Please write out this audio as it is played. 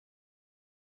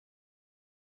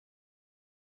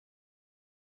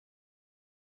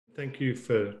Thank you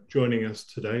for joining us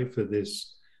today for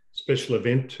this special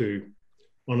event to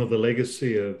honour the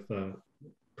legacy of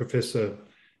Professor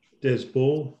Des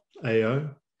Ball, AO.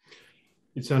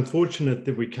 It's unfortunate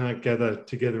that we can't gather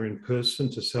together in person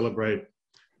to celebrate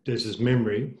Des's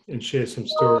memory and share some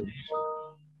stories.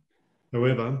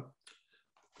 However,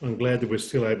 I'm glad that we're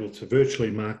still able to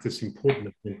virtually mark this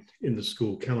important event in the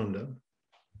school calendar.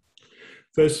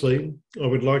 Firstly, I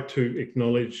would like to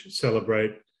acknowledge,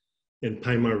 celebrate and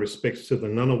pay my respects to the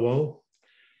Ngunnawal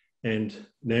and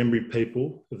Ngambri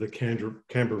people of the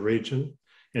Canberra region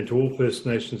and to all First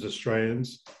Nations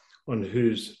Australians on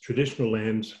whose traditional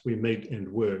lands we meet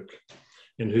and work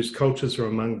and whose cultures are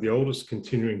among the oldest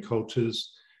continuing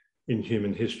cultures in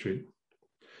human history.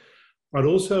 I'd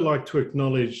also like to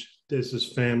acknowledge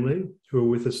Des's family who are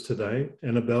with us today,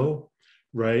 Annabelle,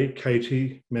 Ray,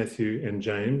 Katie, Matthew and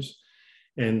James,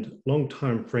 and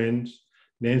longtime friends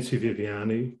Nancy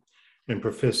Viviani and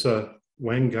Professor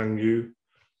Wang Gungyu,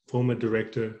 former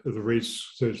director of the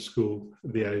Research School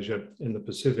of the Asia and the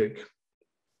Pacific.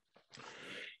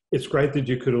 It's great that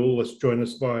you could all join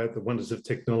us via the wonders of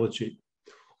technology.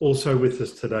 Also with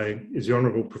us today is the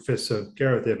Honourable Professor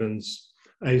Gareth Evans,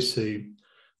 AC,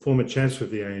 former Chancellor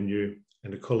of the ANU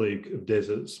and a colleague of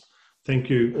Des's. Thank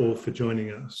you all for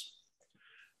joining us.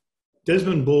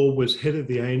 Desmond Ball was head of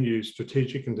the ANU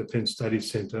Strategic and Defence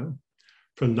Studies Centre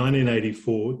from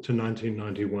 1984 to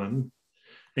 1991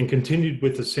 and continued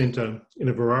with the centre in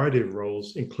a variety of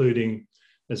roles, including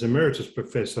as Emeritus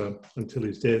Professor until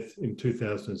his death in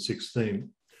 2016.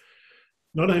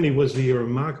 Not only was he a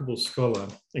remarkable scholar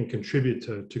and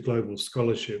contributor to global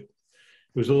scholarship,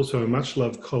 he was also a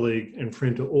much-loved colleague and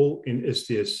friend to all in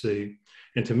SDSC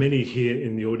and to many here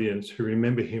in the audience who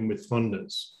remember him with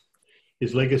fondness.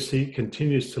 His legacy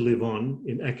continues to live on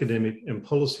in academic and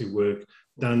policy work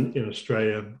done in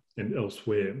Australia and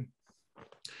elsewhere.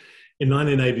 In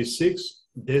 1986,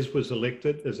 Des was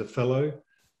elected as a Fellow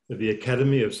of the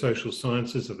Academy of Social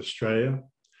Sciences of Australia,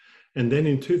 and then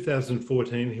in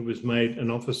 2014 he was made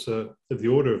an Officer of the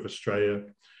Order of Australia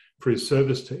for his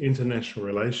service to international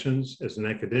relations as an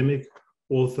academic,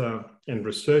 author and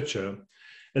researcher,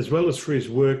 as well as for his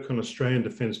work on Australian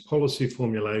defence policy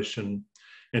formulation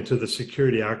and to the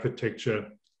security architecture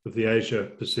of the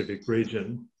Asia-Pacific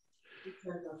region.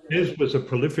 Des was a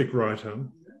prolific writer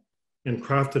and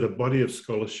crafted a body of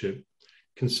scholarship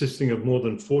consisting of more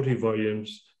than 40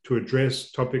 volumes to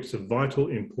address topics of vital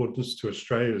importance to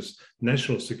Australia's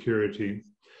national security,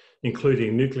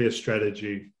 including nuclear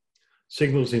strategy,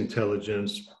 signals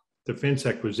intelligence, defence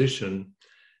acquisition,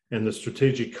 and the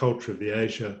strategic culture of the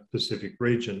Asia-Pacific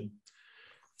region.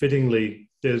 Fittingly,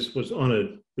 Des was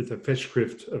honoured with a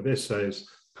festschrift of essays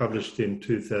published in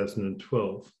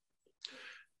 2012.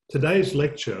 Today's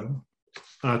lecture,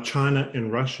 Are China and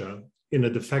Russia in a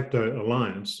de facto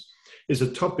alliance, is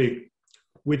a topic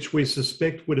which we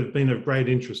suspect would have been of great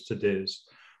interest to Des,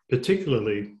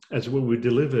 particularly as it will be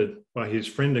delivered by his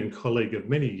friend and colleague of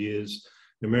many years,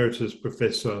 Emeritus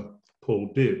Professor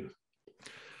Paul Dibb.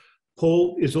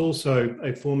 Paul is also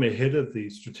a former head of the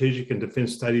Strategic and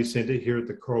Defence Studies Centre here at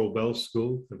the Coral Bell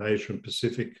School of Asia and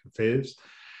Pacific Affairs,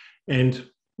 and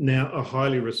now a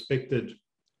highly respected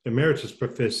Emeritus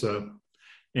Professor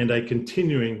and a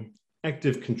continuing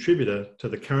active contributor to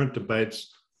the current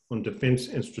debates on defence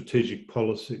and strategic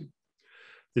policy.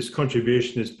 This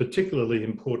contribution is particularly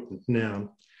important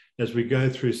now as we go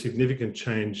through significant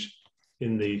change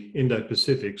in the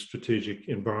Indo-Pacific strategic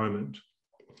environment.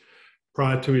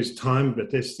 Prior to his time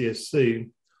at SDSC,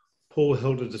 Paul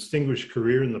held a distinguished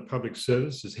career in the public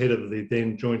service as head of the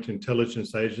then Joint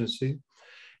Intelligence Agency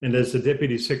and as the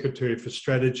Deputy Secretary for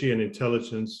Strategy and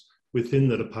Intelligence within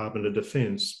the Department of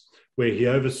Defence, where he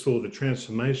oversaw the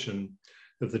transformation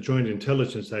of the Joint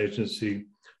Intelligence Agency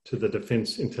to the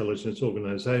Defence Intelligence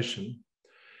Organisation.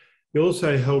 He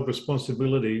also held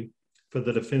responsibility for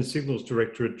the Defence Signals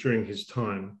Directorate during his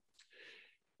time.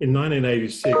 In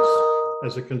 1986,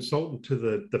 as a consultant to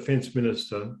the Defence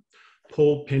Minister,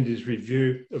 Paul penned his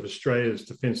review of Australia's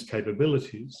defence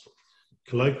capabilities,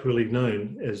 colloquially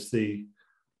known as the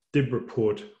Dibb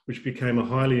Report, which became a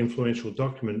highly influential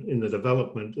document in the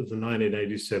development of the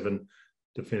 1987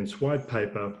 Defence White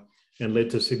Paper and led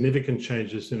to significant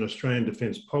changes in Australian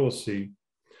defence policy.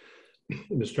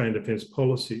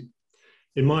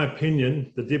 In my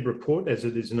opinion, the Dibb Report, as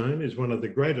it is known, is one of the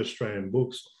great Australian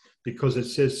books because it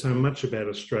says so much about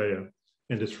Australia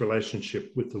and its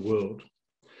relationship with the world.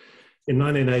 In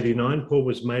 1989, Paul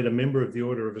was made a member of the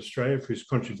Order of Australia for his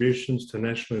contributions to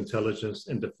national intelligence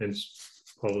and defence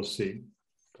policy.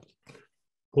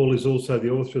 Paul is also the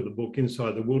author of the book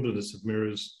Inside the Wilderness of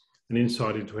Mirrors, an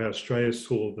insight into how Australia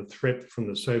saw the threat from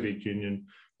the Soviet Union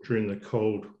during the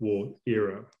Cold War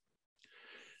era.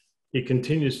 He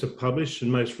continues to publish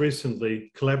and most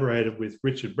recently collaborated with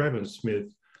Richard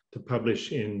Braben-Smith to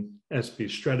publish in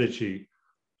Aspie's Strategy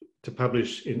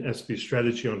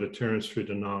on Deterrence Through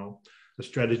Denial, a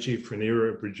strategy for an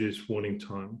era of reduced warning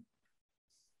time.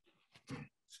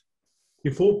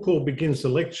 Before Paul begins the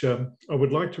lecture, I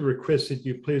would like to request that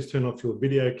you please turn off your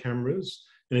video cameras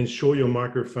and ensure your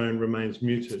microphone remains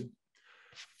muted.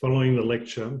 Following the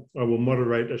lecture, I will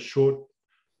moderate a short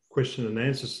question and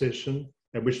answer session,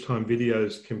 at which time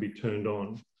videos can be turned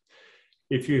on.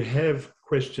 If you have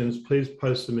questions, please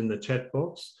post them in the chat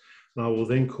box, and I will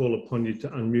then call upon you to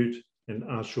unmute and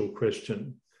ask your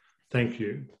question. Thank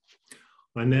you.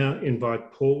 I now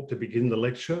invite Paul to begin the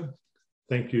lecture.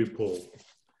 Thank you, Paul.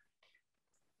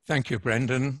 Thank you,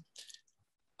 Brendan.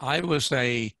 I was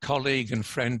a colleague and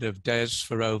friend of Des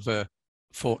for over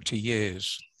 40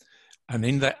 years. And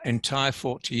in that entire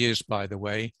 40 years, by the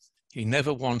way, he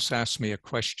never once asked me a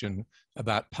question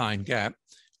about Pine Gap,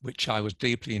 which I was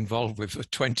deeply involved with for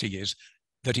 20 years,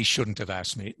 that he shouldn't have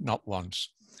asked me, not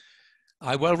once.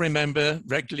 I well remember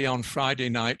regularly on Friday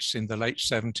nights in the late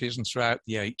 70s and throughout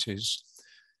the 80s,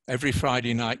 every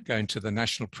Friday night going to the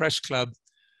National Press Club,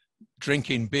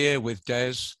 drinking beer with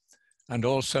Des, and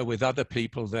also with other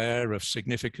people there of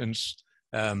significance,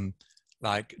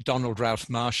 like Donald Ralph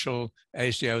Marshall,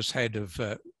 ASIO's head of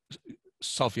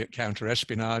Soviet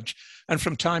counterespionage, and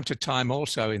from time to time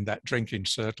also in that drinking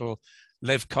circle,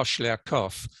 Lev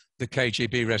Koshlyakov, the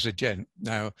KGB resident.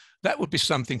 Now, that would be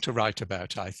something to write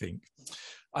about, I think.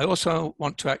 I also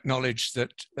want to acknowledge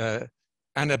that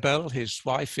Annabelle, his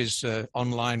wife, is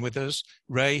online with us,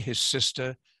 Ray, his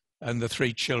sister, and the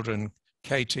three children,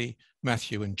 Katie,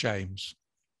 Matthew, and James.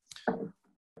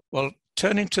 Well,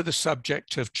 turning to the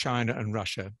subject of China and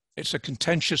Russia, it's a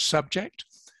contentious subject.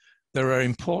 There are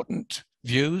important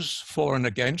views for and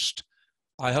against.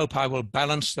 I hope I will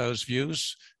balance those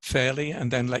views fairly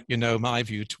and then let you know my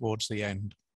view towards the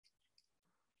end.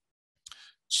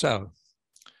 So,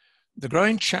 the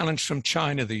growing challenge from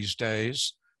China these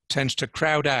days tends to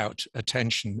crowd out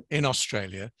attention in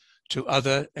Australia to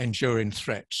other enduring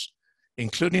threats,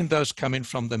 including those coming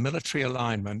from the military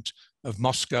alignment of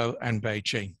Moscow and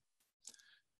Beijing.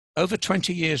 Over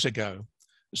 20 years ago,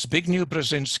 Zbigniew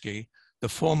Brzezinski, the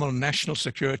former national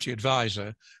security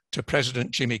advisor to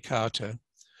President Jimmy Carter,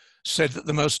 said that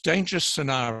the most dangerous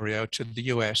scenario to the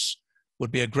US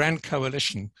would be a grand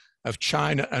coalition of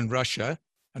China and Russia,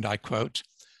 and I quote,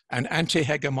 an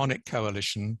anti-hegemonic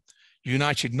coalition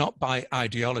united not by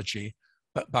ideology,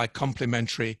 but by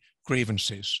complementary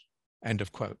grievances, end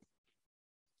of quote.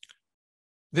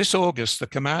 This August, the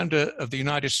commander of the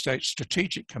United States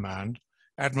Strategic Command,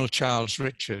 Admiral Charles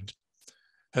Richard,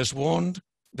 has warned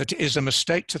that it is a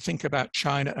mistake to think about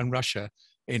China and Russia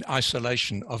in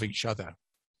isolation of each other.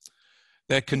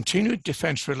 Their continued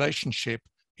defense relationship,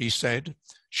 he said,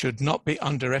 should not be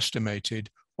underestimated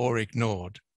or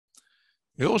ignored.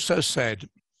 He also said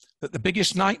that the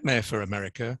biggest nightmare for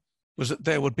America was that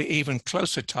there would be even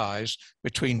closer ties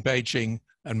between Beijing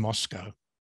and Moscow.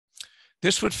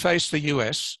 This would face the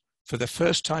US, for the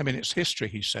first time in its history,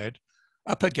 he said,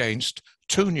 up against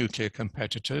two nuclear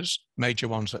competitors, major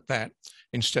ones at that,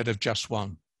 instead of just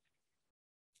one.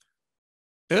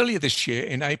 Earlier this year,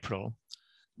 in April,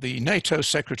 the NATO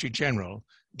Secretary General,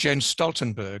 Jens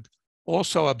Stoltenberg,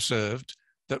 also observed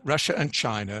that Russia and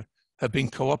China have been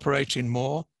cooperating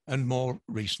more and more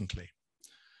recently,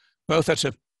 both at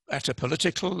a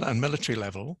political and military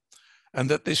level, and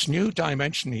that this new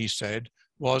dimension, he said,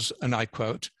 was, and I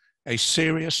quote, a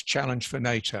serious challenge for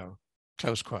NATO,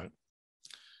 close quote.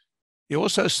 He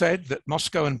also said that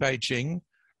Moscow and Beijing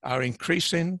are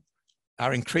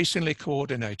increasingly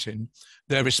coordinating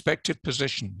their respective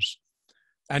positions.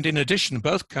 And in addition,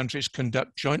 both countries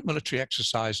conduct joint military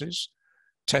exercises,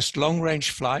 test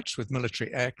long-range flights with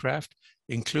military aircraft,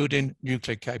 including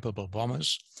nuclear-capable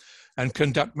bombers, and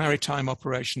conduct maritime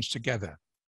operations together.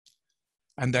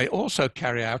 And they also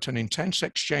carry out an intense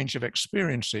exchange of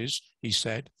experiences, he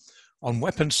said, on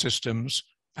weapon systems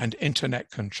and internet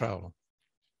control.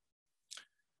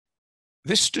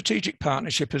 This strategic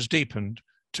partnership has deepened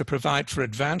to provide for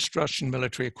advanced Russian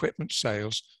military equipment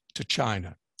sales to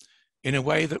China in a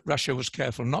way that Russia was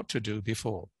careful not to do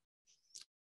before.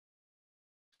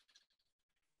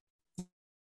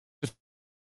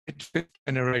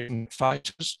 Fifth-generation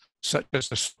fighters, such as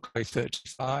the Sukhoi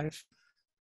 35,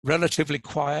 relatively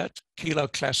quiet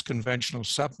Kilo-class conventional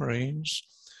submarines,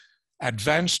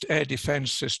 advanced air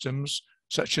defense systems,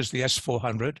 such as the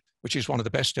S-400, which is one of the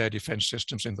best air defense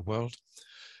systems in the world,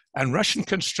 and Russian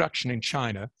construction in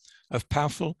China of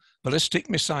powerful ballistic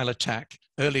missile attack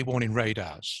early warning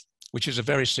radars, which is a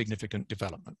very significant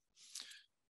development.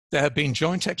 There have been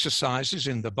joint exercises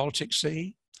in the Baltic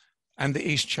Sea and the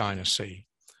East China Sea,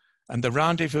 and the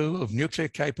rendezvous of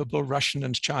nuclear-capable Russian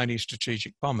and Chinese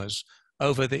strategic bombers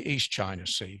over the East China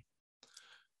Sea.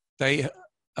 They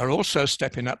are also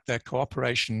stepping up their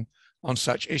cooperation on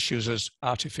such issues as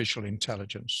artificial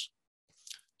intelligence.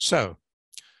 So,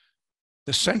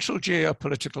 the central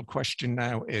geopolitical question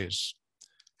now is,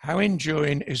 how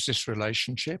enduring is this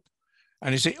relationship,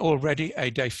 and is it already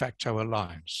a de facto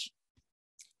alliance?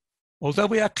 Although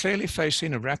we are clearly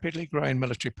facing a rapidly growing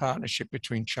military partnership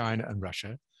between China and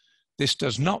Russia, this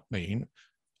does not mean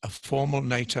a formal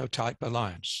NATO-type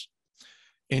alliance.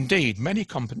 Indeed, many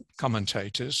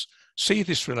commentators see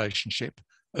this relationship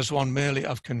as one merely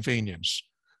of convenience,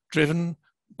 driven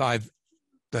by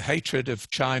the hatred of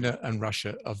China and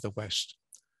Russia of the West.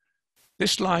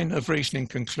 This line of reasoning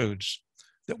concludes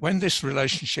that when this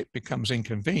relationship becomes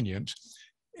inconvenient,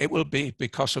 it will be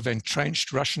because of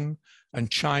entrenched Russian and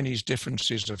Chinese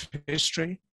differences of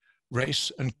history,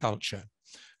 race, and culture,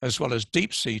 as well as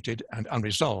deep-seated and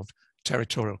unresolved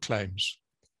territorial claims.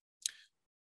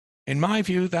 In my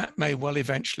view, that may well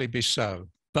eventually be so,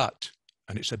 but,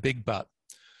 and it's a big but,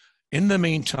 in the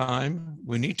meantime,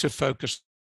 we need to focus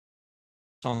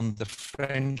on the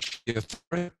French, the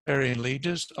authoritarian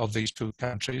leaders of these two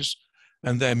countries,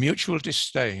 and their mutual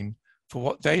disdain for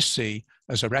what they see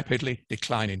as a rapidly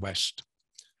declining West.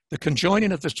 The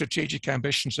conjoining of the strategic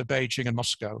ambitions of Beijing and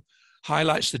Moscow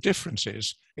highlights the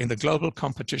differences in the global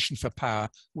competition for power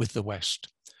with the West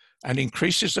and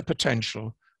increases the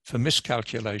potential for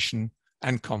miscalculation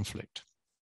and conflict.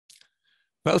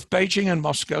 Both Beijing and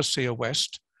Moscow see a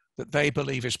West that they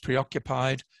believe is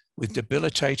preoccupied with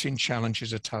debilitating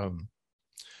challenges at home.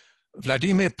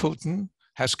 Vladimir Putin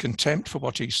has contempt for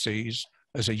what he sees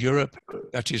as a Europe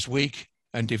that is weak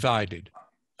and divided,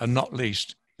 and not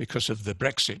least because of the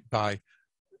Brexit by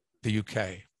the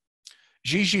UK.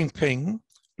 Xi Jinping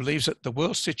believes that the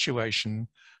world situation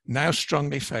now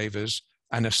strongly favors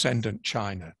an ascendant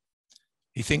China.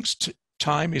 He thinks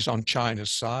time is on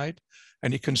China's side,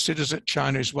 and he considers that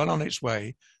China is well on its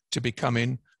way to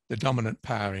becoming the dominant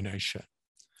power in Asia.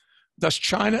 Thus,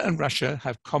 China and Russia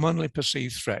have commonly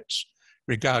perceived threats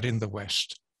regarding the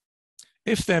West.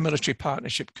 If their military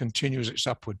partnership continues its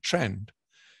upward trend,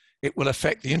 it will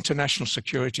affect the international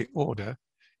security order,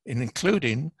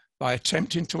 including by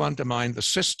attempting to undermine the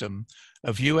system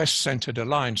of US-centered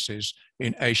alliances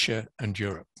in Asia and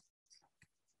Europe.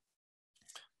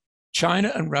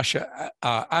 China and Russia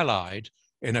are allied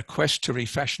in a quest to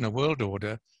refashion a world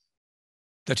order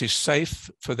that is safe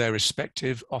for their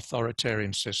respective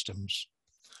authoritarian systems.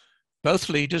 Both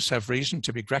leaders have reason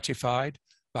to be gratified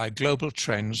by global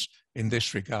trends in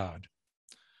this regard.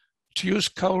 To use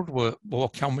Cold War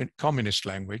communist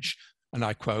language, and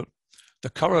I quote, "The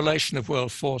correlation of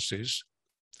world forces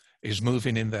is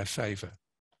moving in their favor."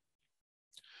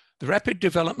 The rapid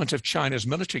development of China's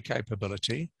military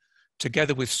capability,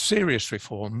 together with serious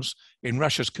reforms in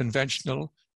Russia's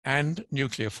conventional and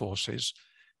nuclear forces,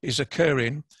 is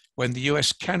occurring when the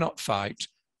US cannot fight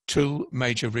two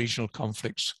major regional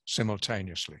conflicts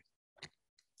simultaneously.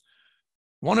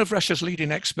 One of Russia's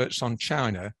leading experts on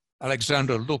China,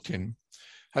 Alexander Lukin,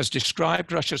 has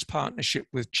described Russia's partnership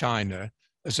with China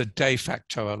as a de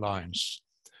facto alliance.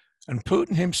 And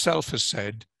Putin himself has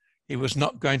said he was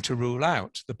not going to rule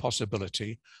out the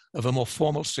possibility of a more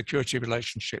formal security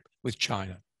relationship with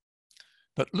China.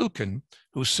 But Lukin,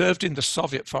 who served in the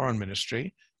Soviet Foreign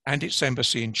Ministry and its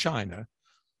embassy in China,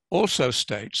 also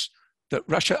states that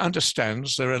Russia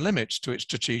understands there are limits to its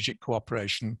strategic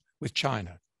cooperation with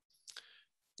China.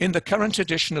 In the current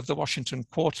edition of the Washington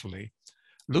Quarterly,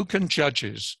 Lukin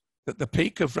judges that the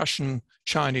peak of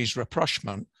Russian-Chinese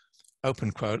rapprochement,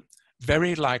 open quote,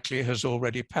 very likely has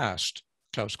already passed,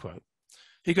 close quote.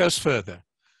 He goes further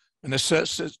and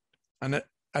asserts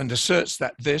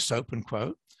that this, open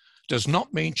quote, does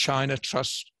not mean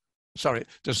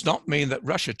that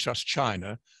Russia trusts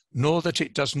China, nor that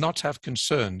it does not have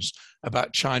concerns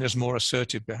about China's more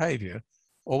assertive behavior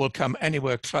or will come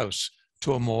anywhere close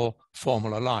to a more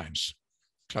formal alliance,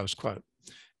 close quote.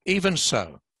 Even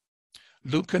so,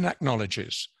 Lukin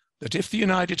acknowledges that if the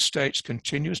United States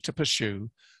continues to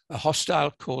pursue a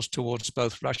hostile course towards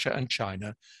both Russia and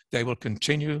China, they will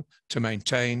continue to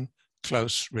maintain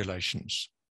close relations.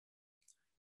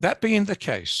 That being the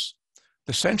case,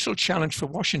 the central challenge for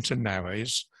Washington now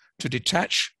is to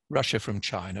detach Russia from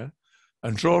China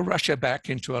and draw Russia back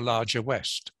into a larger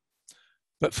West.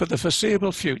 But for the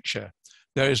foreseeable future,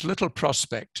 there is little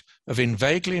prospect of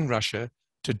inveigling Russia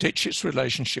to ditch its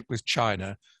relationship with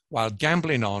China while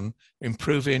gambling on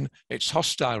improving its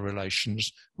hostile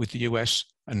relations with the US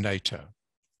and NATO.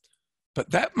 But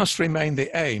that must remain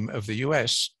the aim of the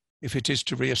US if it is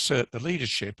to reassert the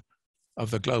leadership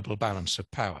of the global balance of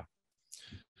power.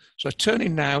 So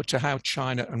turning now to how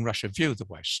China and Russia view the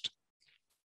West.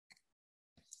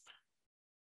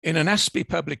 In an ASPI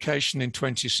publication in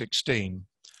 2016,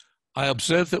 I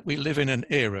observed that we live in an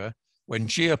era when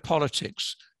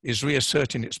geopolitics is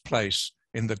reasserting its place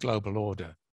in the global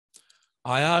order.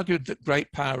 I argued that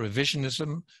great power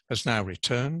revisionism has now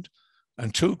returned,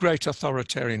 and two great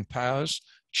authoritarian powers,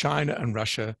 China and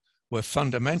Russia, were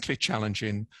fundamentally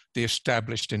challenging the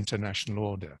established international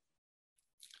order.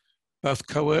 Both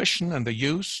coercion and the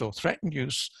use or threatened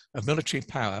use of military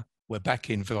power were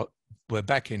back in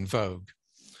vogue.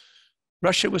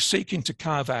 Russia was seeking to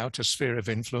carve out a sphere of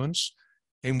influence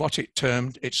in what it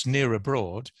termed its near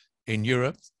abroad in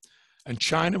Europe, and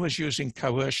China was using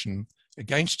coercion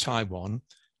against Taiwan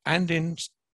and in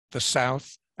the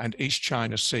South and East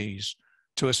China Seas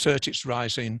to assert its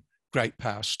rising great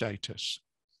power status.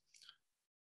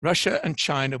 Russia and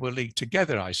China were leagued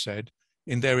together, I said,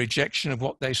 in their rejection of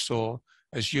what they saw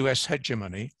as US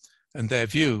hegemony and their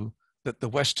view that the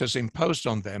West has imposed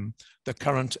on them the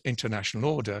current international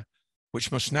order,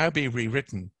 which must now be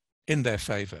rewritten in their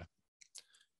favor.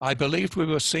 I believed we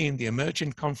were seeing the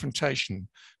emerging confrontation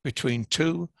between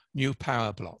two new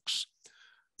power blocs,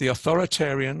 the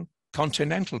authoritarian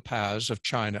continental powers of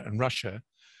China and Russia,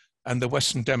 and the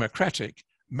Western democratic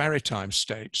maritime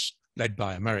states led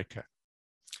by America.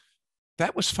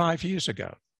 That was 5 years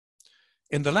ago.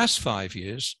 In the last 5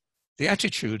 years, the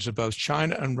attitudes of both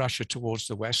China and Russia towards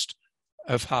the West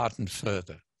have hardened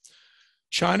further.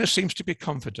 China seems to be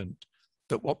confident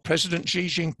that what President Xi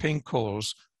Jinping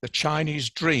calls the Chinese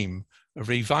dream of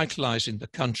revitalizing the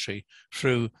country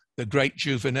through the great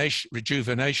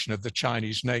rejuvenation of the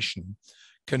Chinese nation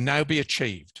can now be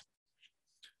achieved.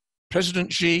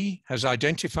 President Xi has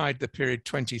identified the period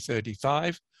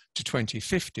 2035 to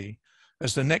 2050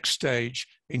 as the next stage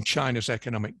in China's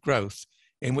economic growth,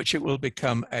 in which it will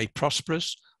become a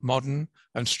prosperous, modern,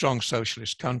 and strong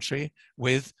socialist country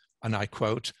with, and I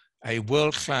quote, a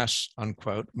world-class,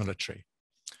 unquote, military,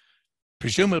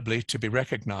 presumably to be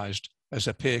recognized as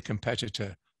a peer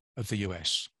competitor of the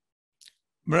US.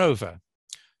 Moreover,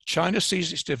 China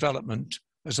sees its development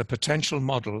as a potential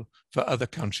model for other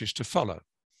countries to follow,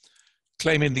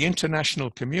 claiming the international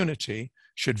community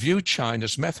should view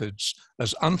China's methods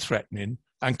as unthreatening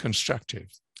and constructive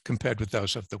compared with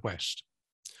those of the West.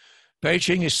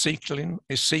 Beijing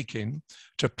is seeking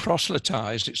to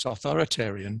proselytize its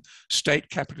authoritarian state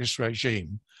capitalist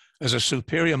regime as a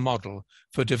superior model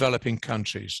for developing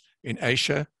countries in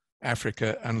Asia,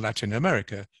 Africa, and Latin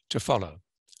America to follow.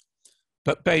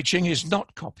 But Beijing is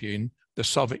not copying the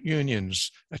Soviet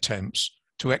Union's attempts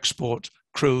to export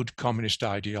crude communist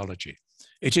ideology.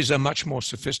 It is a much more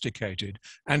sophisticated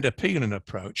and appealing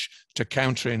approach to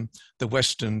countering the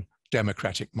Western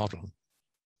democratic model.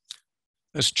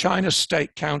 As China's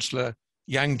State Councillor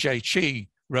Yang Jiechi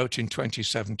wrote in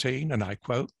 2017, and I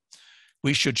quote,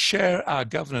 "We should share our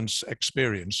governance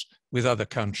experience with other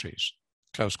countries,"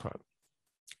 close quote.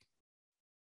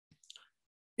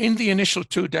 In the initial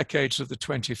 2 decades of the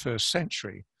 21st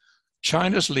century,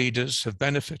 China's leaders have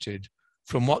benefited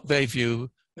from what they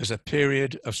view as a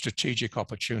period of strategic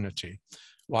opportunity,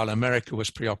 while America was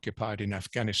preoccupied in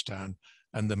Afghanistan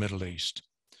and the Middle East,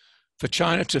 for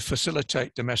China to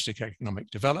facilitate domestic economic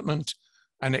development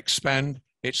and expand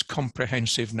its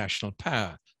comprehensive national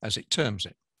power, as it terms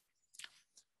it.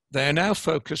 They are now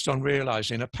focused on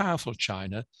realizing a powerful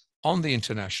China on the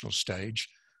international stage,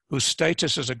 whose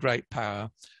status as a great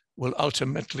power will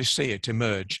ultimately see it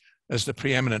emerge as the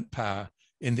preeminent power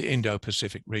in the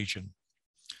Indo-Pacific region.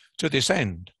 To this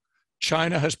end,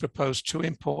 China has proposed 2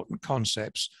 important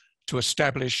concepts to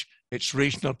establish its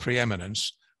regional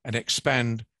preeminence and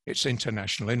expand its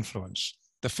international influence.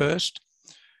 The first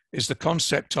is the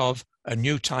concept of a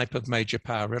new type of major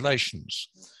power relations,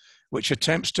 which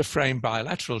attempts to frame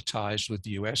bilateral ties with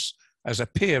the US as a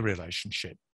peer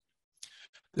relationship.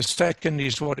 The second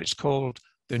is what it's called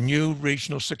the new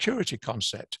regional security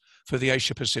concept for the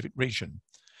Asia-Pacific region,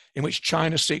 in which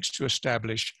China seeks to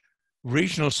establish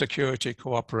regional security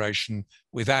cooperation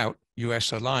without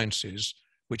US alliances,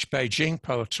 which Beijing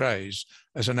portrays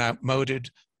as an outmoded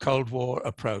Cold War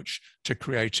approach to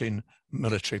creating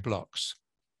military blocs.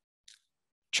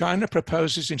 China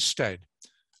proposes instead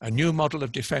a new model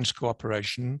of defense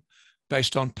cooperation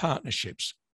based on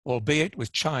partnerships, albeit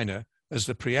with China as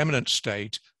the preeminent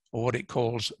state, or what it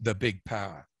calls the big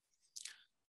power.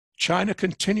 China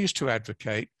continues to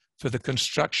advocate for the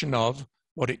construction of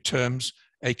what it terms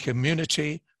a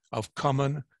community of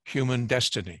common human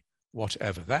destiny,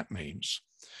 whatever that means,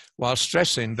 while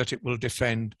stressing that it will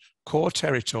defend core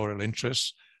territorial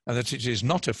interests and that it is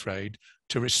not afraid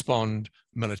to respond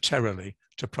militarily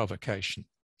to provocation.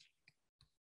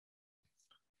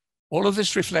 All of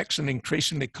this reflects an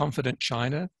increasingly confident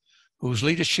China, whose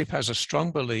leadership has a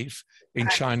strong belief in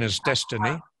China's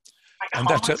destiny, and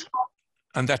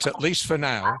that at least for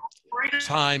now,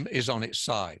 time is on its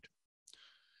side.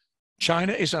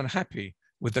 China is unhappy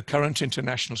with the current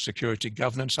international security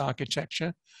governance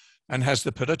architecture and has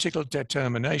the political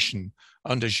determination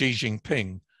under Xi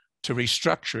Jinping to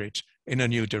restructure it in a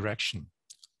new direction.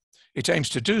 It aims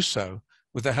to do so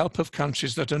with the help of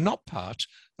countries that are not part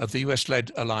of the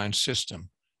US-led alliance system,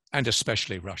 and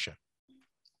especially Russia.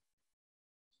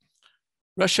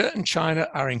 Russia and China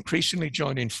are increasingly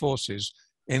joining forces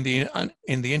in the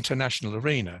international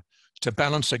arena to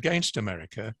balance against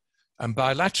America, and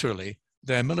bilaterally,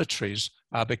 their militaries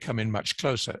are becoming much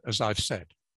closer, as I've said.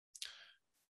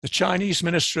 The Chinese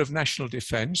Minister of National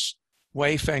Defense,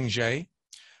 Wei Fengzhe,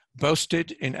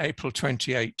 boasted in April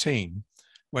 2018,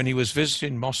 when he was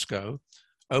visiting Moscow,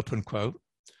 open quote,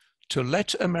 to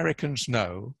let Americans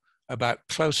know about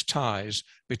close ties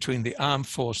between the armed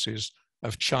forces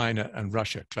of China and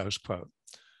Russia, close quote.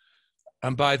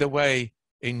 And by the way,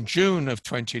 in June of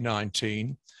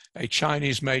 2019, a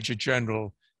Chinese Major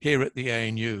General here at the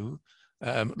ANU,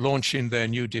 launching their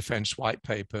new defense white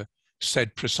paper,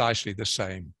 said precisely the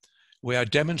same. We are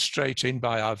demonstrating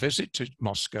by our visit to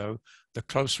Moscow the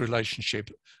close relationship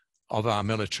of our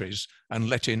militaries and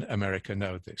letting America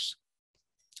know this.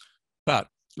 But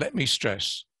let me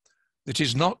stress that it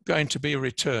is not going to be a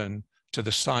return to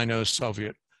the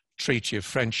Sino-Soviet Treaty of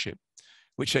Friendship,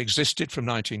 which existed from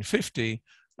 1950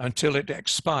 until it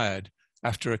expired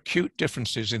after acute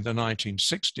differences in the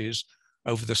 1960s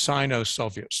over the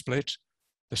Sino-Soviet split,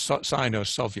 the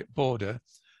Sino-Soviet border,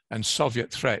 and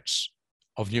Soviet threats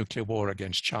of nuclear war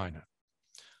against China.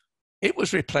 It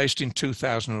was replaced in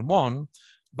 2001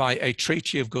 by a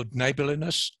Treaty of Good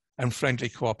Neighborliness and Friendly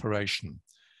Cooperation,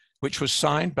 which was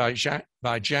signed by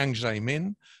Jiang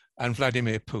Zemin and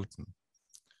Vladimir Putin.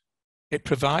 It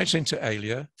provides inter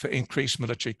alia for increased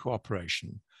military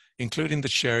cooperation, including the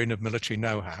sharing of military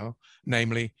know-how,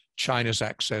 namely China's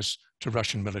access to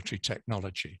Russian military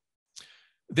technology.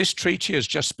 This treaty has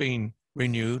just been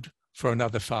renewed for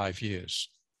another 5 years.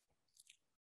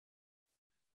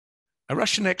 A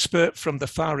Russian expert from the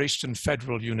Far Eastern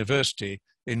Federal University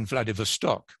in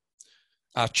Vladivostok,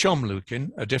 Artyom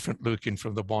Lukin, a different Lukin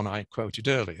from the one I quoted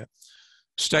earlier,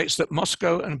 states that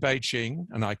Moscow and Beijing,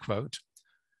 and I quote,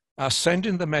 are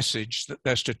sending the message that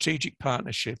their strategic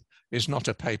partnership is not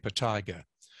a paper tiger.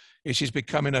 It is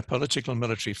becoming a political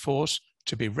military force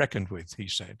to be reckoned with, he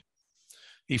said.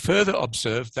 He further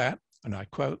observed that, and I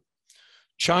quote,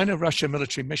 China-Russia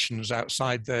military missions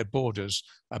outside their borders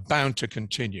are bound to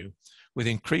continue with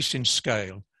increasing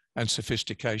scale and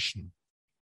sophistication.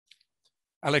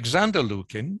 Alexander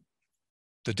Lukin,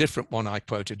 the different one I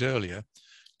quoted earlier,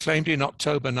 claimed in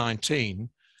October 19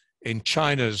 in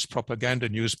China's propaganda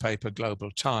newspaper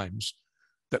Global Times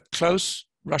that close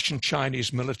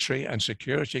Russian-Chinese military and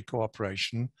security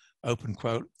cooperation, open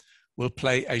quote, will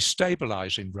play a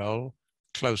stabilizing role,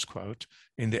 close quote,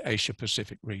 in the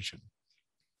Asia-Pacific region.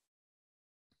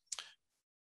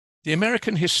 The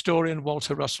American historian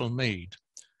Walter Russell Mead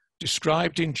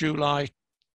described in July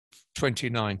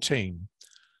 2019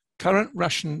 current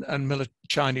Russian and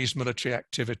Chinese military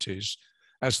activities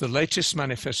as the latest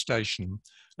manifestation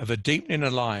of a deepening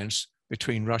alliance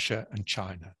between Russia and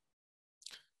China.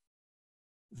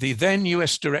 The then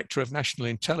US Director of National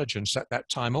Intelligence at that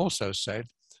time also said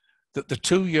that the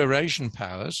two Eurasian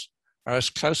powers are as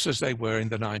close as they were in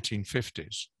the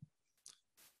 1950s.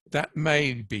 That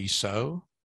may be so,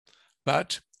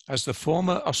 but as the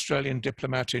former Australian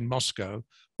diplomat in Moscow,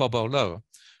 Bob O'Loughlin,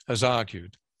 has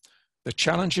argued, the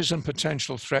challenges and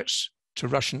potential threats to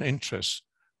Russian interests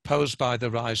posed by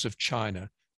the rise of China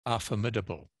are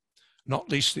formidable, not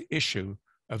least the issue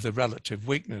of the relative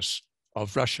weakness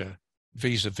of Russia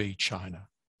vis-à-vis China.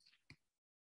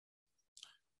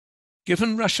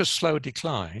 Given Russia's slow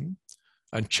decline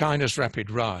and China's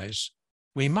rapid rise,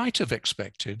 we might have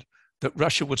expected that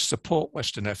Russia would support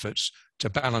Western efforts to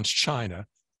balance China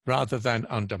rather than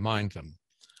undermine them.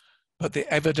 But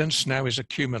the evidence now is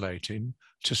accumulating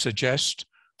to suggest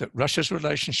that Russia's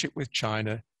relationship with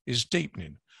China is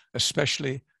deepening,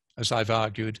 especially, as I've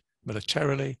argued,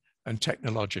 militarily and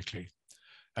technologically.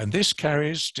 And this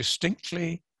carries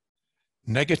distinctly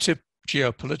negative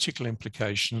geopolitical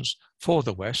implications for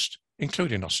the West,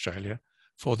 including Australia,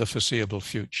 for the foreseeable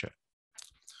future.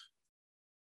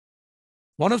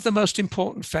 One of the most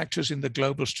important factors in the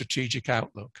global strategic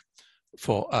outlook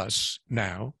for us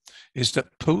now is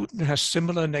that Putin has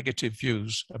similar negative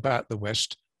views about the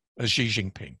West as Xi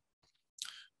Jinping.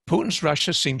 Putin's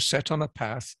Russia seems set on a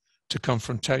path to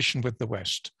confrontation with the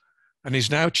West and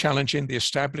is now challenging the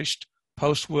established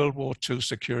post-World War II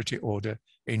security order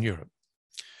in Europe.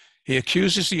 He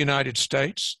accuses the United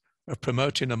States of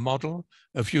promoting a model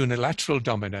of unilateral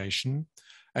domination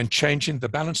and changing the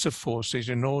balance of forces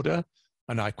in order,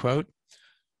 and I quote,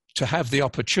 to have the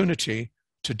opportunity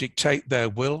to dictate their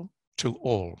will to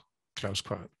all, close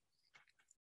quote.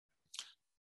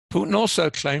 Putin also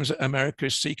claims that America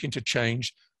is seeking to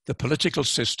change the political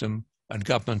system and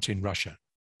government in Russia.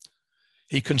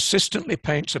 He consistently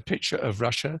paints a picture of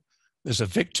Russia as a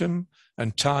victim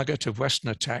and target of Western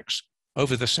attacks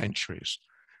over the centuries,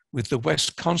 with the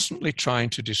West constantly trying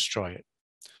to destroy it.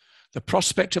 The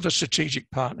prospect of a strategic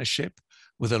partnership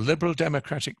with a liberal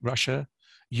democratic Russia,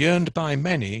 yearned by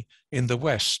many in the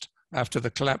West after the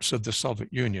collapse of the Soviet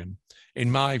Union,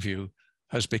 in my view,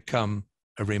 has become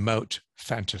a remote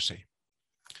fantasy.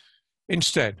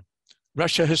 Instead,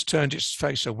 Russia has turned its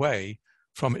face away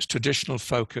from its traditional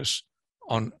focus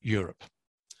on Europe,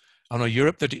 on a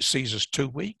Europe that it sees as too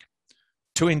weak,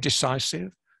 too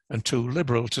indecisive, and too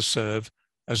liberal to serve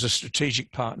as a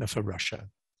strategic partner for Russia.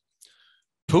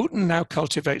 Putin now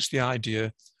cultivates the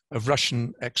idea of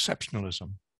Russian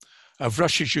exceptionalism, of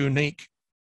Russia's unique,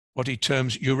 what he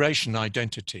terms Eurasian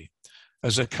identity,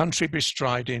 as a country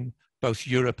bestriding both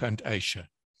Europe and Asia.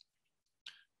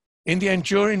 In the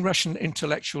enduring Russian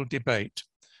intellectual debate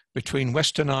between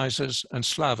Westernizers and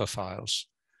Slavophiles,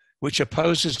 which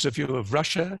opposes the view of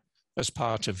Russia as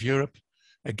part of Europe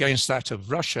against that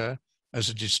of Russia as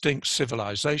a distinct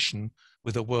civilization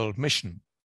with a world mission,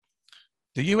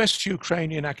 the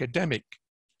US-Ukrainian academic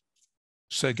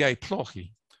Sergei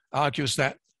Plokhy argues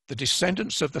that the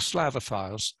descendants of the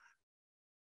Slavophiles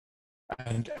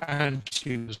and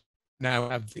Antis now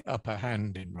have the upper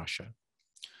hand in Russia.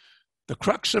 The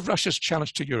crux of Russia's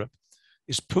challenge to Europe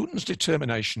is Putin's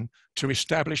determination to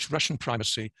establish Russian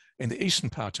primacy in the eastern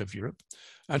part of Europe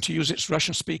and to use its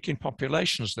Russian-speaking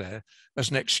populations there as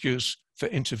an excuse for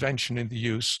intervention in the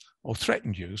use or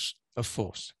threatened use of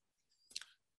force.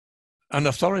 An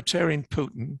authoritarian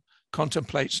Putin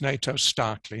contemplates NATO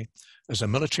starkly as a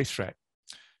military threat,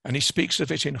 and he speaks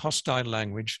of it in hostile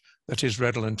language that is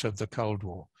redolent of the Cold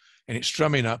War, in its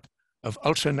drumming up of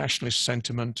ultra-nationalist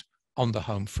sentiment on the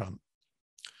home front.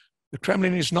 The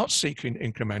Kremlin is not seeking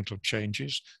incremental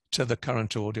changes to the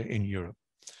current order in Europe.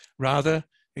 Rather,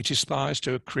 it aspires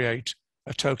to create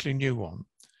a totally new one.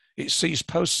 It sees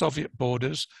post-Soviet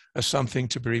borders as something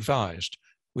to be revised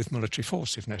with military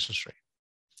force if necessary.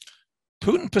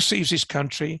 Putin perceives his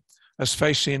country as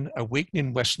facing a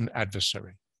weakening Western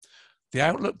adversary. The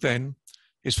outlook then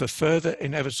is for further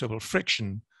inevitable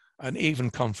friction and even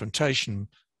confrontation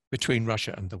between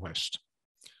Russia and the West.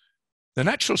 The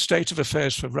natural state of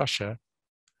affairs for Russia,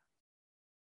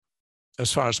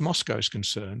 as far as Moscow is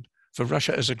concerned, for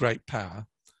Russia as a great power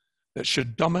that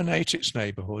should dominate its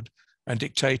neighborhood and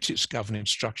dictate its governing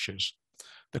structures.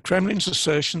 The Kremlin's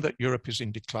assertion that Europe is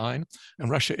in decline and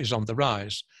Russia is on the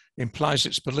rise implies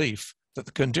its belief that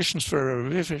the conditions for a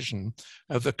revision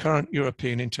of the current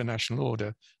European international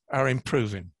order are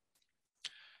improving.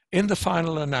 In the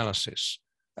final analysis,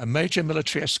 a major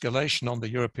military escalation on the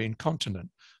European continent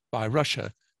by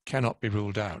Russia cannot be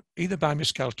ruled out, either by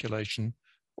miscalculation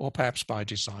or perhaps by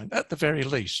design. At the very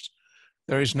least,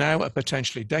 there is now a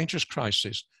potentially dangerous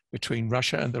crisis between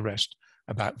Russia and the rest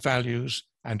about values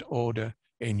and order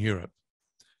in Europe.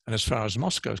 And as far as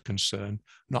Moscow is concerned,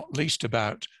 not least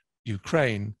about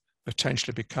Ukraine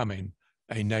potentially becoming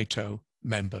a NATO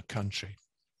member country.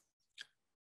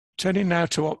 Turning now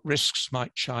to what risks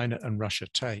might China and Russia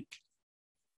take.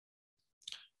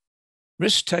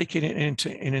 Risk-taking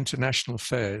in international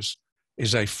affairs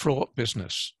is a fraught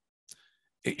business.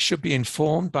 It should be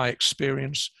informed by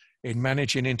experience in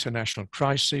managing international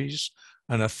crises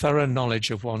and a thorough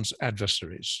knowledge of one's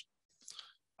adversaries.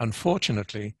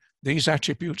 Unfortunately, these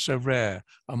attributes are rare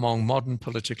among modern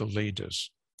political leaders.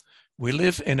 We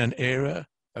live in an era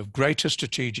of greater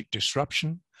strategic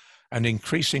disruption and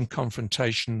increasing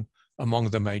confrontation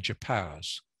among the major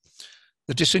powers.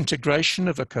 The disintegration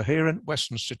of a coherent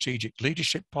Western strategic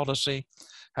leadership policy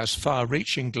has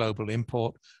far-reaching global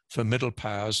import for middle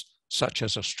powers such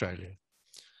as Australia.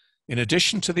 In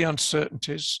addition to the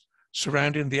uncertainties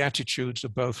surrounding the attitudes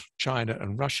of both China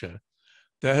and Russia,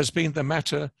 there has been the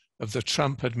matter of the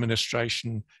Trump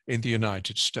administration in the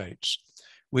United States,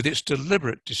 with its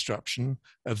deliberate disruption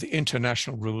of the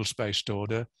international rules-based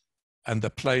order and the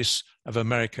place of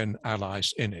American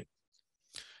allies in it.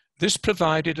 This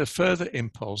provided a further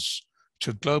impulse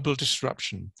to global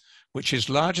disruption, which is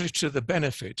largely to the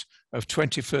benefit of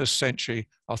 21st century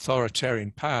authoritarian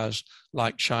powers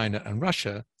like China and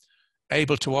Russia,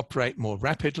 able to operate more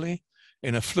rapidly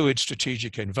in a fluid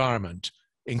strategic environment,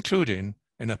 including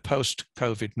in a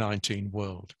post-COVID-19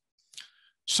 world.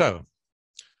 So,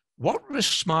 what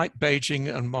risks might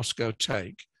Beijing and Moscow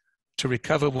take to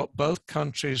recover what both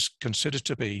countries consider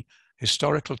to be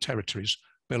historical territories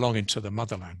belonging to the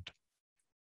motherland?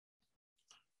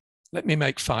 Let me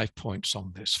make 5 points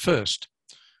on this. First,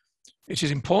 it is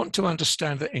important to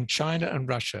understand that in China and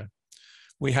Russia,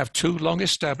 we have two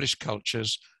long-established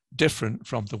cultures different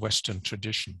from the Western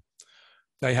tradition.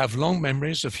 They have long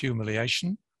memories of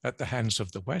humiliation at the hands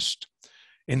of the West.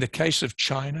 In the case of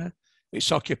China,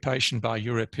 its occupation by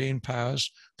European powers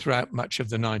throughout much of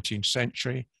the 19th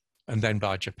century, and then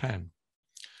by Japan.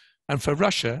 And for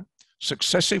Russia,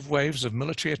 successive waves of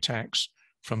military attacks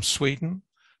from Sweden,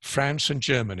 France, and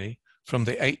Germany from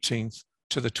the 18th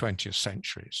to the 20th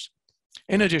centuries.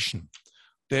 In addition,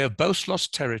 they have both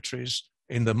lost territories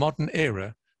in the modern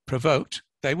era provoked,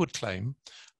 they would claim,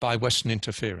 by Western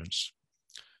interference.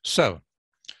 So,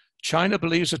 China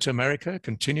believes that America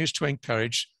continues to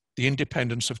encourage the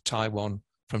independence of Taiwan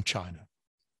from China.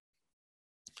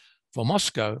 For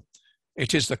Moscow,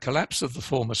 it is the collapse of the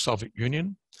former Soviet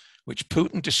Union, which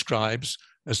Putin describes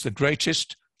as the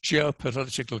greatest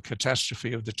geopolitical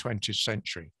catastrophe of the 20th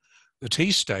century, that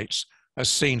he states has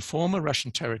seen former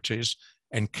Russian territories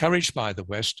encouraged by the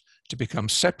West to become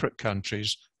separate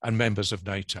countries and members of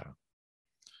NATO.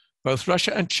 Both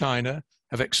Russia and China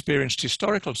have experienced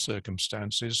historical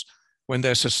circumstances when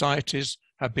their societies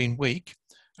have been weak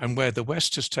and where the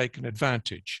West has taken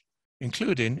advantage,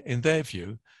 including, in their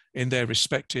view, in their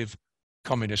respective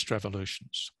communist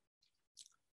revolutions.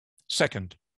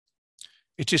 Second,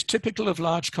 it is typical of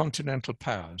large continental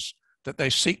powers that they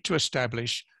seek to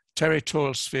establish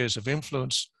territorial spheres of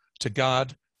influence to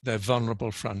guard their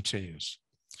vulnerable frontiers.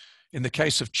 In the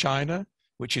case of China,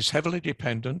 which is heavily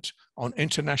dependent on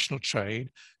international trade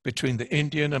between the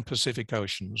Indian and Pacific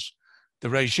Oceans, the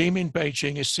regime in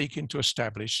Beijing is seeking to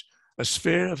establish a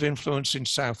sphere of influence in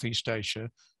Southeast Asia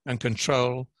and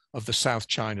control of the South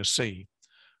China Sea,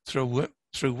 through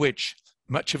which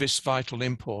much of its vital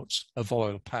imports of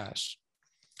oil pass.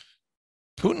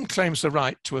 Putin claims the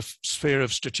right to a sphere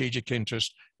of strategic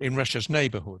interest in Russia's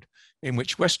neighborhood, in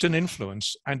which Western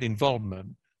influence and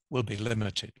involvement will be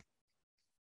limited.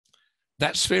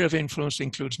 That sphere of influence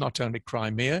includes not only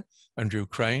Crimea and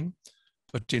Ukraine,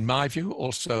 but in my view,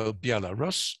 also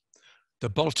Belarus, the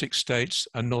Baltic states,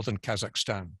 and northern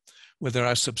Kazakhstan, where there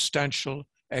are substantial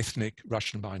ethnic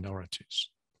Russian minorities.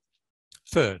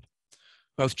 Third,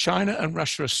 both China and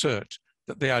Russia assert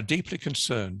that they are deeply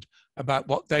concerned about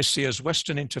what they see as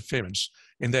Western interference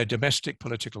in their domestic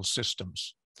political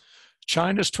systems.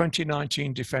 China's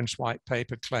 2019 Defense White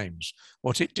Paper claims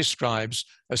what it describes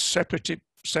as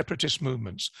separatist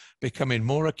movements becoming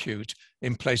more acute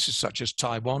in places such as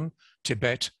Taiwan,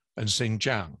 Tibet, and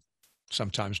Xinjiang,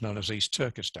 sometimes known as East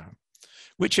Turkestan,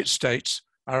 which it states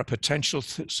are a potential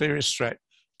serious threat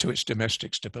to its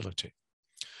domestic stability.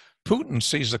 Putin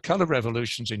sees the color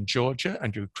revolutions in Georgia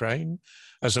and Ukraine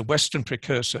as a Western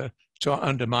precursor to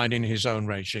undermining his own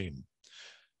regime.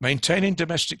 Maintaining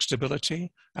domestic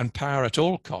stability and power at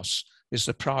all costs is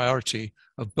the priority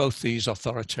of both these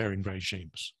authoritarian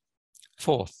regimes.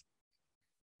 Fourth,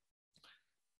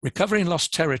 recovering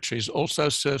lost territories also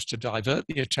serves to divert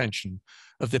the attention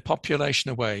of the population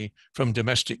away from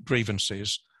domestic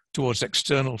grievances towards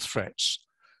external threats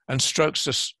and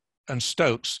stokes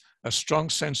a strong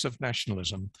sense of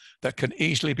nationalism that can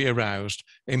easily be aroused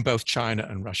in both China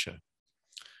and Russia.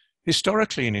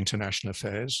 Historically in international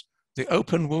affairs, the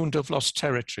open wound of lost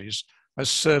territories has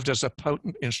served as a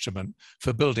potent instrument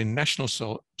for building national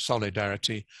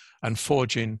solidarity and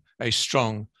forging a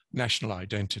strong national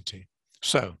identity.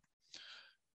 So,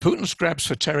 Putin's grabs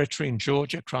for territory in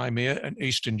Georgia, Crimea, and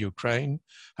eastern Ukraine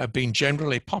have been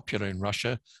generally popular in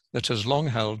Russia that has long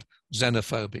held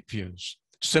xenophobic views.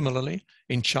 Similarly,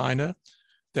 in China,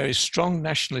 there is strong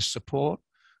nationalist support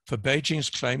for Beijing's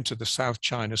claim to the South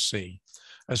China Sea,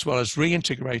 as well as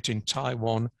reintegrating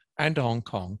Taiwan and Hong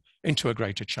Kong into a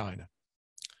Greater China.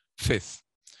 Fifth,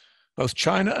 both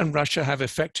China and Russia have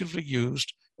effectively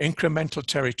used incremental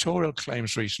territorial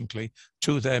claims recently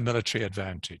to their military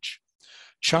advantage.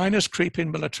 China's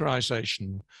creeping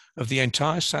militarization of the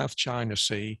entire South China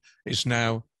Sea is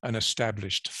now an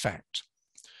established fact.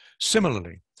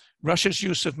 Similarly, Russia's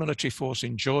use of military force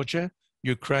in Georgia,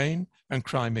 Ukraine, and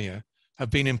Crimea have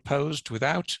been imposed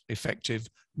without effective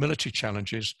military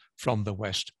challenges from the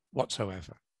West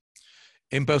whatsoever.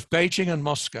 In both Beijing and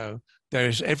Moscow, there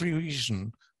is every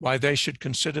reason why they should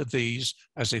consider these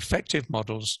as effective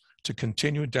models to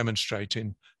continue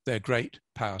demonstrating their great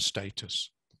power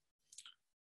status.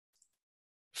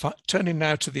 Turning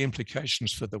now to the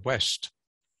implications for the West.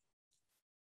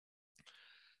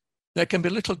 There can be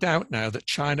little doubt now that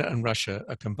China and Russia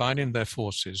are combining their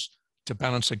forces to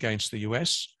balance against the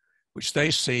US, which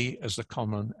they see as the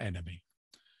common enemy.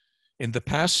 In the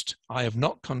past, I have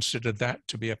not considered that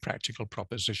to be a practical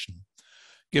proposition,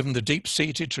 given the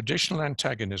deep-seated traditional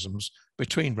antagonisms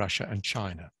between Russia and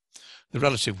China, the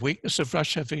relative weakness of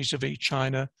Russia vis-à-vis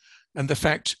China, and the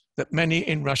fact that many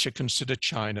in Russia consider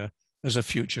China as a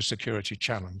future security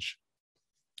challenge.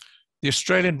 The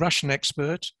Australian-Russian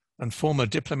expert and former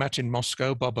diplomat in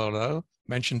Moscow, Bob Olo,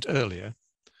 mentioned earlier,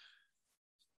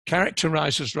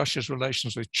 characterizes Russia's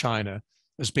relations with China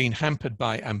as being hampered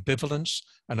by ambivalence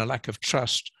and a lack of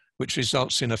trust, which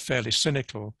results in a fairly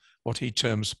cynical, what he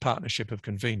terms partnership of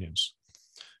convenience.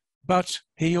 But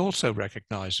he also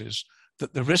recognizes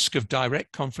that the risk of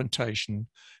direct confrontation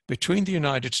between the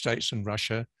United States and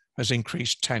Russia has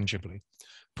increased tangibly,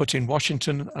 putting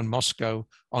Washington and Moscow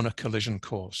on a collision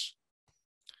course.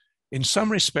 In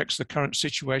some respects, the current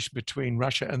situation between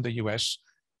Russia and the US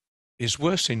is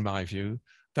worse, in my view,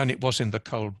 than it was in the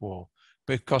Cold War,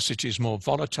 because it is more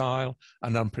volatile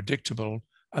and unpredictable,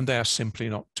 and they are simply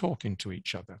not talking to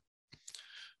each other.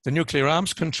 The nuclear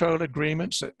arms control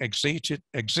agreements that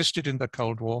existed in the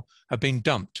Cold War have been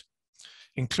dumped,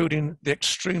 including the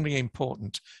extremely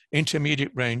important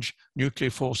Intermediate Range Nuclear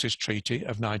Forces Treaty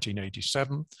of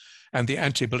 1987 and the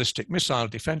Anti-Ballistic Missile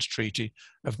Defense Treaty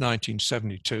of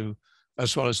 1972,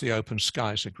 as well as the Open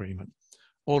Skies Agreement,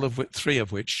 three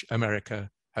of which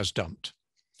America has dumped.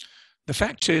 The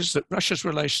fact is that Russia's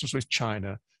relations with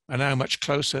China are now much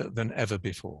closer than ever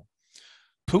before.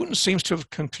 Putin seems to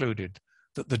have concluded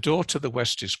that the door to the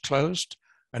West is closed,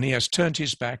 and he has turned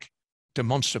his back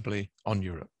demonstrably on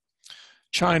Europe.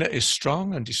 China is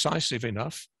strong and decisive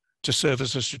enough to serve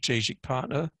as a strategic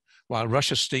partner, while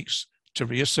Russia seeks to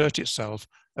reassert itself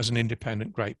as an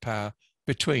independent great power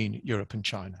between Europe and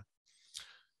China.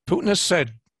 Putin has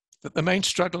said that the main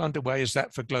struggle underway is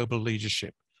that for global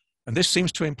leadership, and this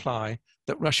seems to imply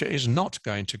that Russia is not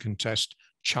going to contest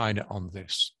China on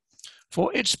this.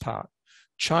 For its part,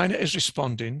 China is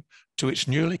responding to its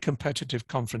newly competitive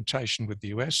confrontation with the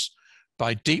US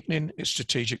by deepening its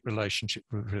strategic relationship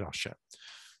with Russia.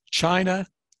 China,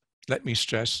 let me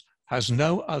stress, has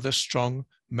no other strong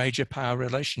major power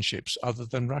relationships other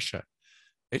than Russia.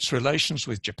 Its relations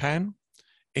with Japan,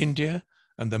 India,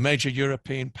 and the major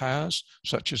European powers,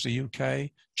 such as the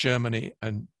UK, Germany,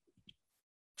 and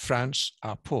France,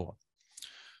 are poor.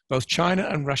 Both China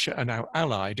and Russia are now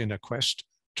allied in a quest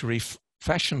to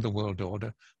refashion the world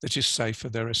order that is safe for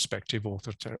their respective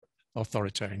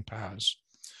authoritarian powers.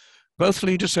 Both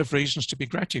leaders have reasons to be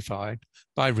gratified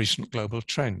by recent global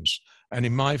trends, and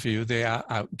in my view, they are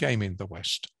outgaming the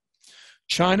West.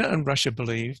 China and Russia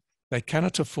believe they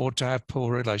cannot afford to have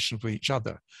poor relations with each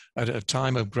other at a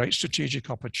time of great strategic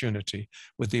opportunity,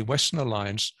 with the Western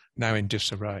alliance now in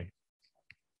disarray.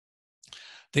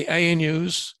 The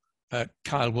ANU's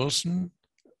Kyle Wilson,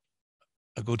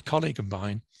 a good colleague of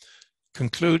mine,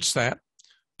 concludes that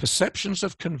perceptions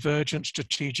of convergent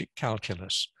strategic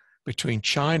calculus between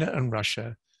China and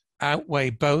Russia outweigh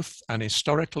both an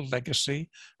historical legacy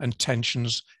and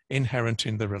tensions inherent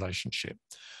in the relationship,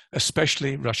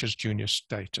 especially Russia's junior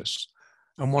status,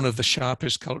 and one of the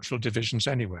sharpest cultural divisions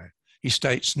anywhere. He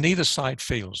states neither side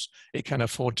feels it can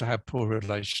afford to have poor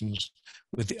relations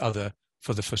with the other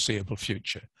for the foreseeable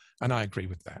future, and I agree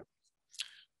with that.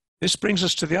 This brings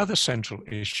us to the other central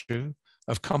issue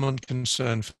of common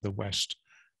concern for the West,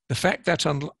 the fact that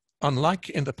unlike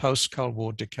in the post-Cold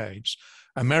War decades,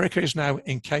 America is now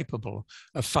incapable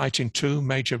of fighting two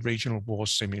major regional wars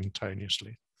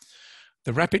simultaneously.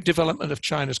 The rapid development of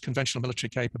China's conventional military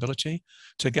capability,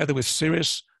 together with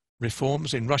serious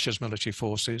reforms in Russia's military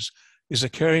forces, is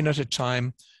occurring at a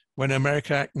time when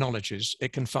America acknowledges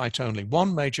it can fight only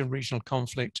one major regional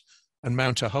conflict and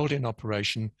mount a holding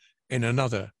operation in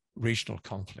another regional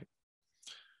conflict.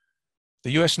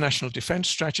 The US National Defense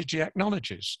Strategy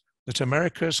acknowledges that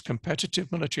America's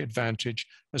competitive military advantage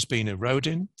has been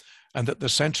eroding, and that the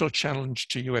central challenge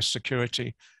to US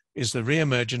security is the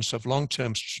re-emergence of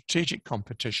long-term strategic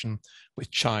competition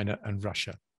with China and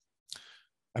Russia.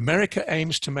 America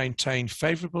aims to maintain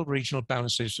favorable regional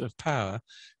balances of power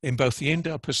in both the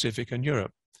Indo-Pacific and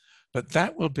Europe, but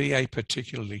that will be a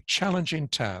particularly challenging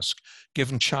task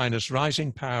given China's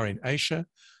rising power in Asia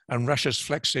and Russia's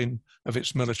flexing of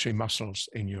its military muscles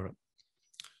in Europe.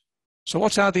 So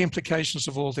what are the implications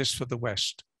of all this for the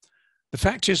West? The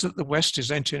fact is that the West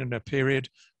is entering a period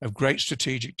of great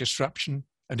strategic disruption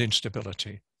and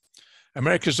instability.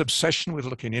 America's obsession with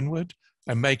looking inward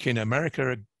and making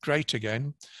America great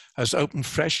again has opened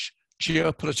fresh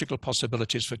geopolitical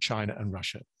possibilities for China and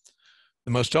Russia.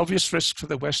 The most obvious risk for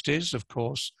the West is, of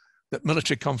course, that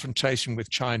military confrontation with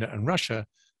China and Russia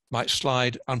might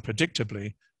slide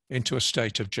unpredictably into a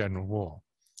state of general war.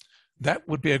 That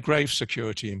would be a grave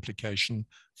security implication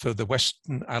for the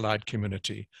Western allied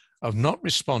community of not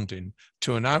responding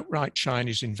to an outright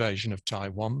Chinese invasion of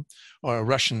Taiwan or a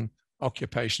Russian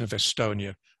occupation of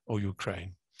Estonia or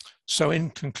Ukraine. So in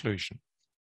conclusion,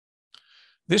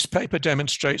 this paper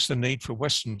demonstrates the need for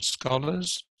Western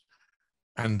scholars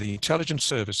and the intelligence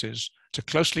services to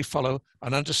closely follow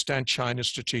and understand China's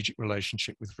strategic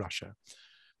relationship with Russia.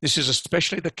 This is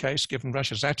especially the case given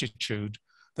Russia's attitude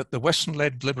that the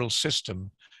Western-led liberal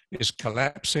system is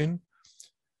collapsing,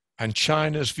 and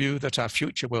China's view that our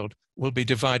future world will be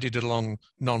divided along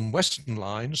non-Western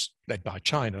lines, led by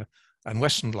China, and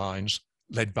Western lines,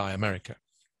 led by America.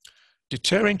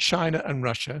 Deterring China and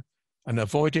Russia and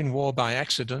avoiding war by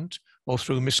accident or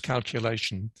through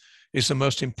miscalculation is the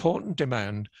most important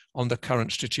demand on the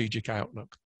current strategic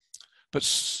outlook. But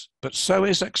so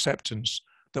is acceptance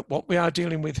that what we are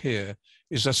dealing with here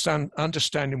is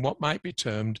understanding what might be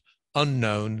termed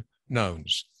unknown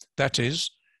knowns. That is,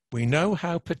 we know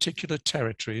how particular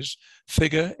territories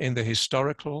figure in the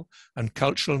historical and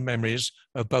cultural memories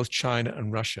of both China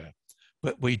and Russia,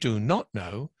 but we do not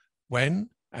know when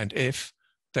and if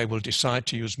they will decide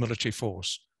to use military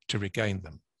force to regain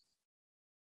them.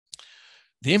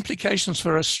 The implications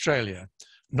for Australia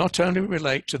not only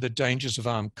relate to the dangers of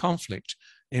armed conflict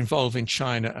involving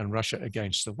China and Russia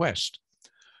against the West.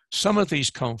 Some of these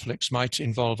conflicts might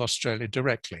involve Australia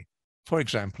directly, for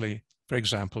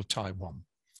example, Taiwan.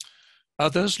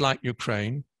 Others, like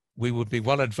Ukraine, we would be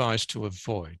well advised to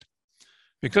avoid.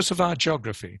 Because of our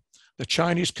geography, the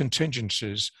Chinese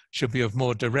contingencies should be of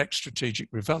more direct strategic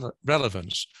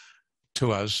relevance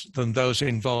to us than those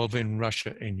involving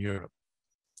Russia in Europe.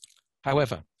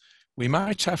 However, we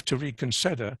might have to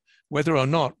reconsider whether or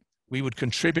not we would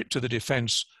contribute to the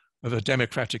defense of a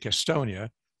democratic Estonia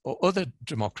or other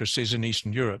democracies in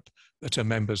Eastern Europe that are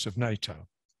members of NATO.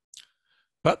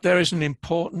 But there is an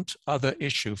important other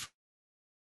issue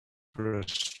for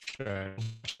Australia,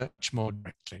 much more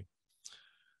directly.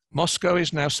 Moscow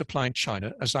is now supplying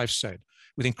China, as I've said,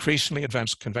 with increasingly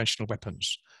advanced conventional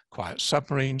weapons, quiet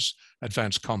submarines,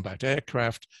 advanced combat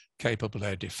aircraft, capable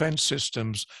air defense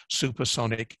systems,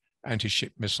 supersonic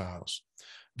anti-ship missiles.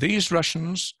 These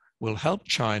Russians will help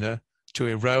China to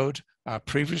erode our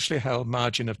previously held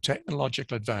margin of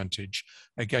technological advantage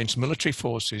against military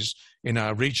forces in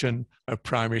our region of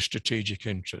primary strategic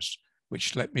interest,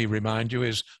 which, let me remind you,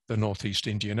 is the Northeast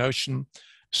Indian Ocean,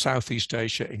 Southeast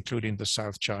Asia, including the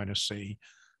South China Sea,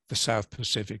 the South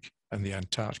Pacific, and the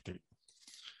Antarctic.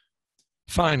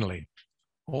 Finally,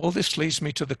 all this leads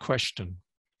me to the question,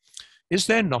 is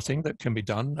there nothing that can be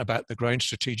done about the growing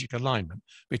strategic alignment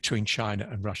between China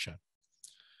and Russia?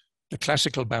 The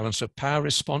classical balance of power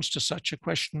response to such a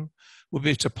question would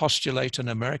be to postulate an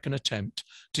American attempt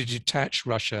to detach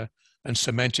Russia and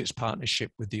cement its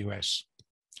partnership with the US.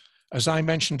 As I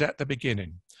mentioned at the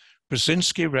beginning,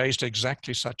 Brzezinski raised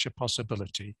exactly such a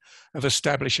possibility of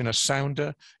establishing a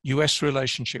sounder US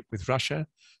relationship with Russia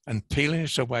and peeling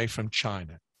it away from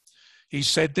China. He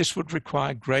said this would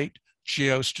require great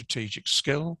geostrategic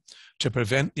skill to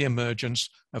prevent the emergence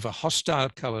of a hostile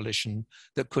coalition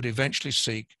that could eventually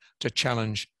seek to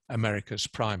challenge America's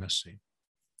primacy.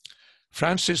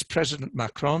 France's President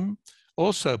Macron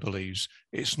also believes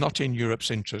it's not in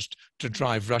Europe's interest to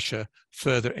drive Russia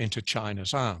further into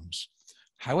China's arms.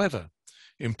 However,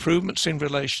 improvements in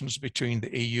relations between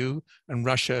the EU and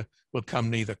Russia will come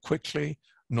neither quickly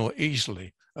nor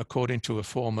easily, according to a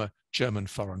former German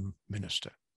foreign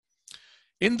minister.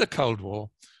 In the Cold War,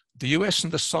 the US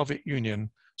and the Soviet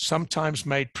Union sometimes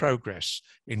made progress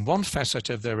in one facet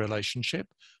of their relationship,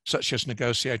 such as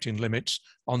negotiating limits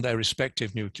on their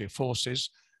respective nuclear forces,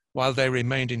 while they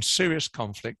remained in serious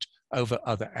conflict over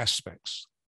other aspects.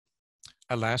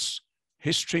 Alas,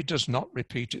 history does not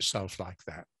repeat itself like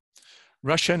that.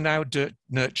 Russia now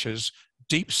nurtures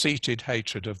deep-seated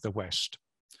hatred of the West.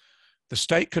 The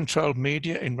state-controlled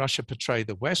media in Russia portray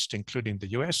the West, including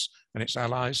the US and its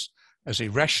allies, as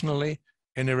irrationally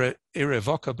and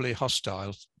irrevocably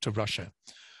hostile to Russia.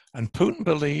 And Putin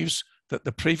believes that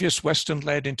the previous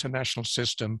Western-led international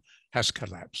system has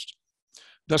collapsed.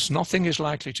 Thus, nothing is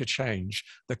likely to change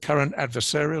the current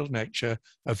adversarial nature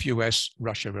of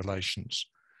US-Russia relations.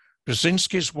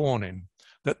 Brzezinski's warning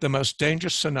that the most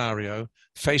dangerous scenario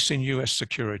facing US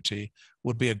security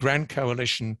would be a grand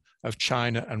coalition of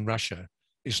China and Russia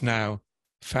is now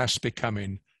fast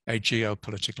becoming a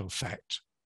geopolitical fact.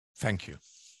 Thank you.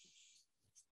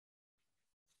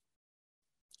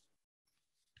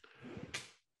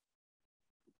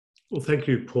 Well, thank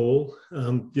you, Paul.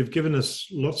 You've given us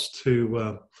lots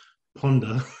to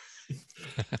ponder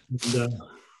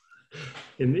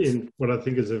in what I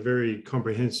think is a very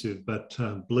comprehensive but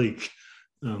bleak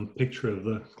picture of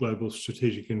the global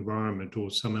strategic environment,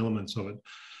 or some elements of it.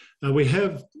 We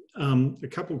have a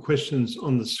couple of questions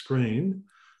on the screen.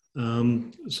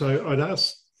 So I'd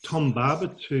ask Tom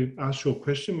Barber to ask your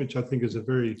question, which I think is a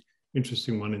very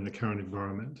interesting one in the current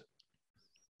environment.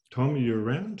 Tom, are you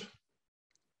around?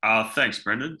 Thanks,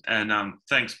 Brendan. And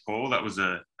thanks, Paul. That was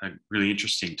a really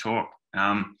interesting talk.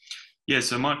 Yeah,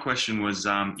 so my question was,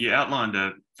 you outlined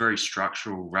a very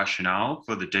structural rationale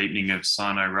for the deepening of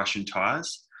Sino-Russian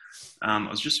ties. I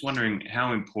was just wondering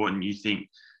how important you think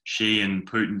Xi and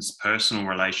Putin's personal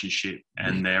relationship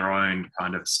and their own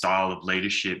kind of style of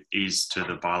leadership is to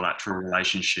the bilateral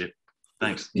relationship.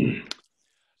 Thanks.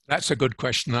 That's a good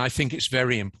question. I think it's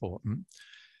very important.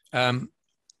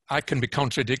 I can be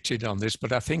contradicted on this,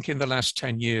 but I think in the last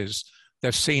 10 years,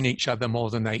 they've seen each other more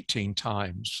than 18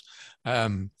 times.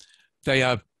 They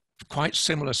are quite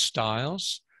similar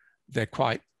styles. They're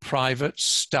quite private,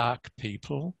 stark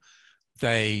people.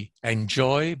 They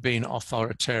enjoy being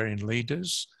authoritarian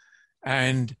leaders.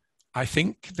 And I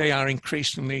think they are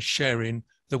increasingly sharing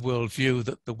the worldview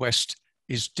that the West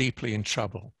is deeply in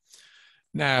trouble.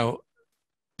 Now,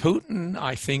 Putin,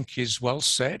 I think, is well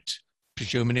set,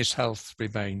 presuming his health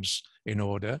remains in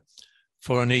order,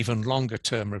 for an even longer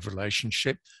term of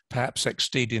relationship, perhaps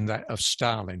exceeding that of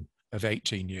Stalin of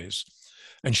 18 years.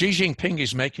 And Xi Jinping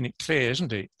is making it clear,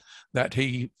 isn't he, that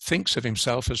he thinks of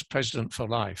himself as president for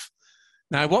life.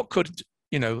 Now, what could,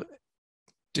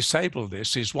 disable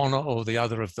this is one or the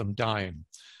other of them dying.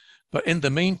 But in the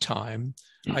meantime,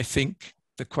 I think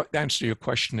the answer to your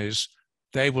question is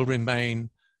they will remain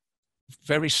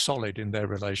very solid in their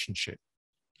relationship.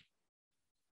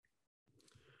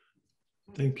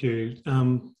 Thank you.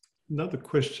 Another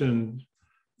question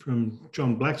from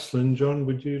John Blaxland. John,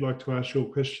 would you like to ask your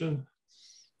question?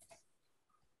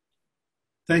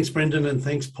 Thanks, Brendan, and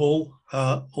thanks, Paul.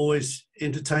 Always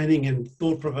entertaining and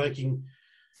thought-provoking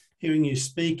hearing you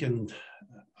speak and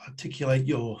articulate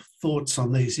your thoughts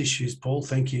on these issues, Paul.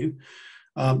 Thank you.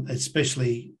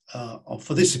 Especially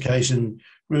for this occasion,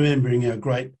 remembering our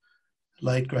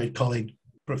late great colleague,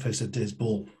 Professor Des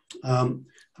Ball. I'm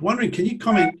wondering, can you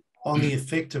comment on the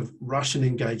effect of Russian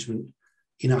engagement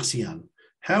in ASEAN?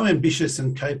 How ambitious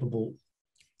and capable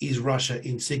is Russia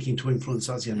in seeking to influence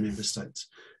ASEAN member states,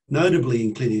 notably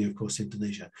including, of course,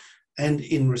 Indonesia? And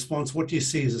in response, what do you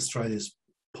see as Australia's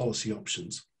policy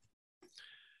options?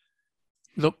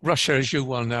 Look, Russia, as you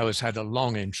well know, has had a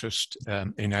long interest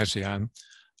in ASEAN.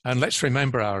 And let's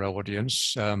remember our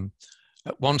audience.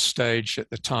 At one stage, at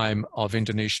the time of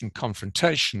Indonesian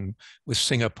confrontation with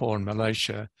Singapore and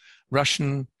Malaysia,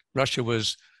 Russia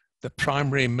was the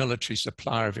primary military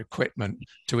supplier of equipment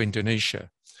to Indonesia.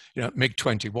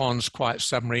 MiG-21s, quiet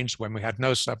submarines when we had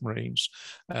no submarines,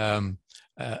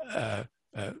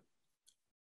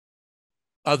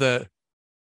 other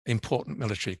important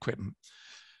military equipment.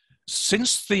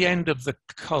 Since the end of the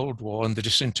Cold War and the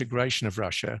disintegration of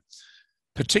Russia,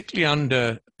 particularly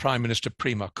under Prime Minister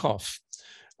Primakov,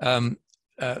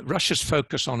 Russia's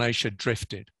focus on Asia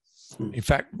drifted. In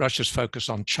fact, Russia's focus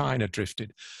on China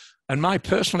drifted. And my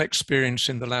personal experience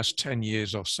in the last 10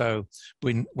 years or so,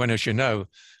 when, as you know,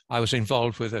 I was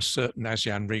involved with a certain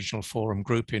ASEAN regional forum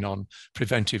grouping on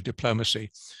preventive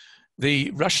diplomacy,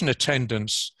 the Russian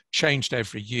attendance changed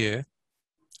every year,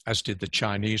 as did the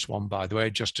Chinese one, by the way,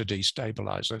 just to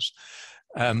destabilize us.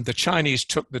 The Chinese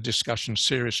took the discussion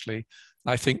seriously.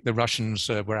 I think the Russians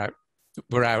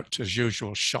were out as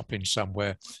usual shopping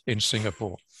somewhere in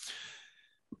Singapore.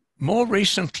 More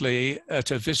recently,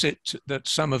 at a visit that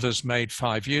some of us made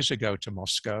 5 years ago to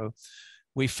Moscow,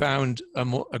 we found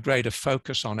a greater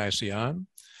focus on ASEAN,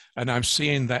 and I'm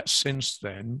seeing that since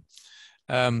then.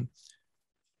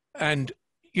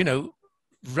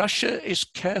 Russia is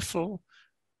careful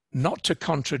not to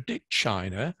contradict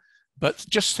China, but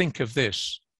just think of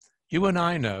this. You and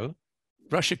I know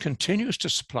Russia continues to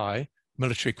supply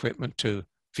military equipment to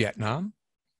Vietnam,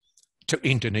 to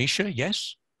Indonesia,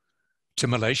 yes, to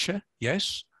Malaysia,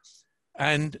 yes.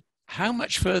 And how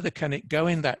much further can it go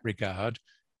in that regard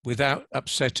without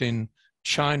upsetting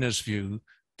China's view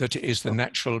that it is the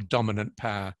natural dominant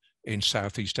power in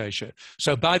Southeast Asia.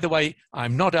 So, by the way,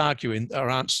 I'm not arguing there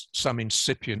aren't some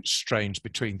incipient strains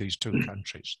between these two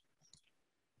countries.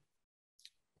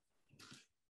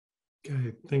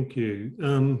 Okay, thank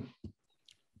you.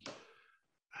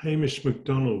 Hamish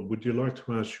MacDonald, would you like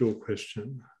to ask your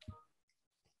question?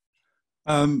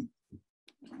 Can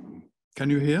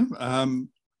you hear?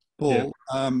 Paul,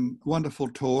 yeah. Wonderful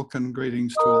talk and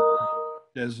greetings to all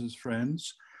Des's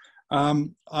friends.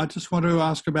 I just want to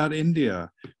ask about India.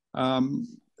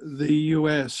 The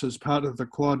US, as part of the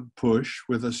Quad push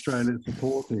with Australia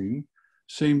supporting,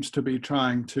 seems to be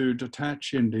trying to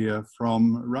detach India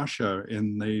from Russia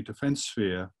in the defense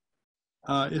sphere.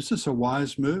 Is this a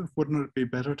wise move? Wouldn't it be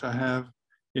better to have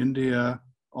India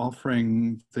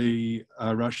offering the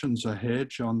Russians a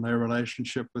hedge on their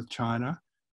relationship with China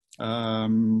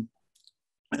and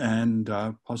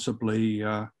possibly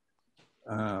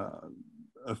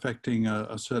affecting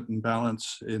a certain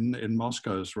balance in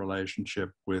Moscow's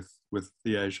relationship with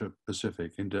the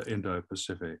Asia-Pacific,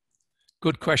 Indo-Pacific?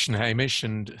 Good question, Hamish,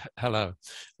 and hello.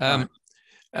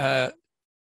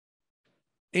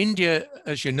 India,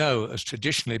 as you know, has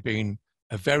traditionally been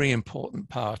a very important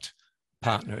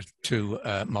partner to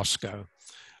Moscow.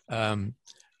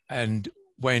 And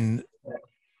when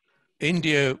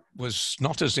India was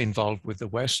not as involved with the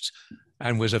West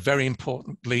and was a very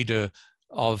important leader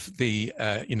of the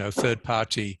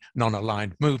third-party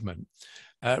non-aligned movement,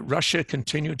 Russia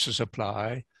continued to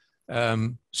supply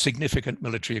significant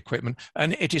military equipment,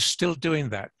 and it is still doing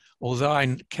that. Although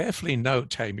I carefully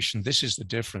note, Hamish, and this is the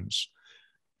difference.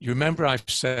 You remember I've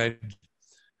said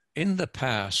in the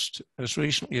past, as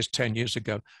recently as 10 years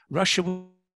ago, Russia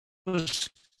was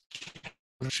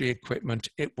military equipment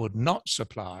it would not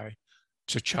supply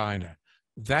to China.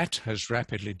 That has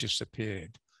rapidly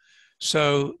disappeared.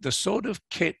 So the sort of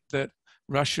kit that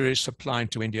Russia is supplying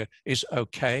to India is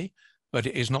okay, but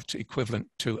it is not equivalent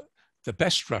to the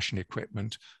best Russian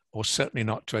equipment, or certainly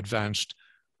not to advanced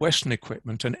Western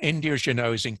equipment. And India, as you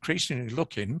know, is increasingly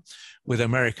looking, with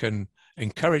American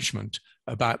encouragement,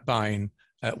 about buying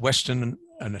Western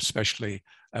and especially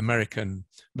American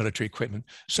military equipment.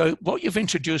 So what you've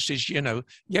introduced is,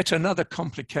 yet another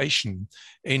complication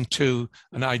into,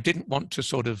 and I didn't want to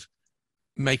sort of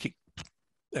make it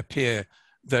appear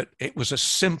that it was a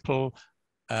simple,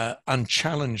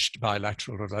 unchallenged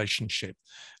bilateral relationship.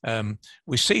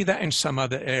 We see that in some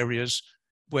other areas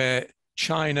where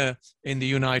China in the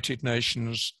United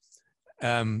Nations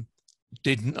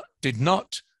did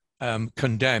not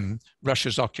condemn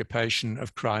Russia's occupation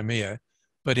of Crimea,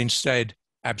 but instead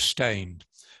abstained.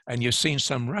 And you've seen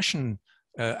some Russian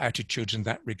attitudes in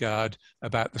that regard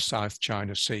about the South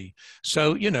China Sea.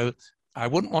 So, I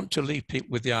wouldn't want to leave people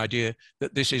with the idea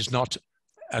that this is not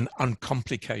an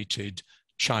uncomplicated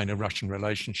China-Russian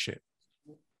relationship.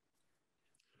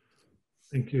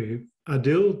 Thank you.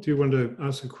 Adil, do you want to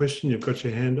ask a question? You've got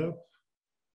your hand up.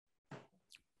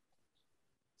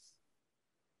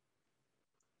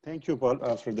 Thank you, Paul,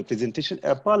 for the presentation.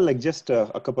 Paul, just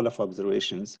a couple of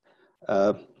observations.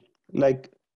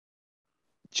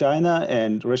 China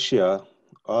and Russia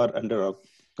are under a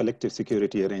collective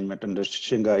security arrangement under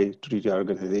Shanghai Treaty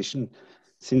Organization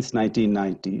since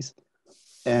 1990s,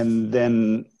 and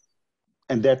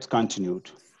that's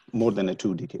continued more than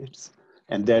 2 decades,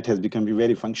 and that has become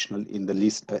very functional in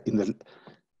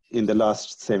the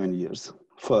last 7 years.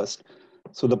 First,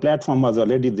 so the platform was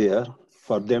already there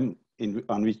for them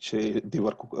on which they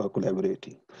were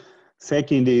collaborating.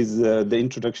 Second is the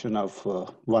introduction of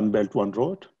One Belt, One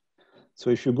Road. So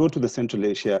if you go to the Central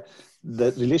Asia,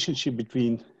 the relationship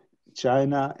between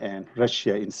China and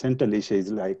Russia in Central Asia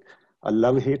is like a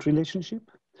love-hate relationship,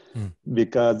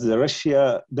 because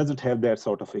Russia doesn't have that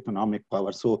sort of economic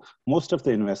power. So most of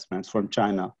the investments from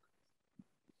China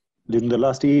during the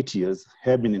last 8 years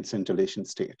have been in Central Asian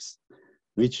states,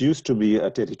 which used to be a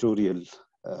territorial,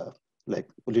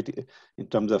 in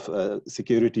terms of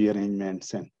security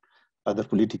arrangements and other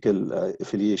political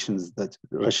affiliations, that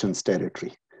Russian's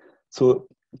territory. So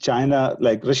China,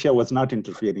 Russia, was not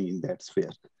interfering in that sphere.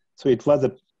 So it was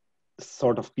a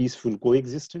sort of peaceful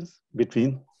coexistence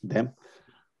between them.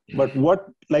 But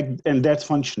and that's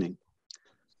functioning.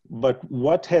 But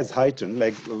what has heightened,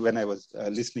 when I was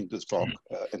listening to this talk,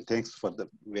 and thanks for the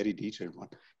very detailed one,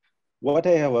 what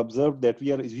I have observed that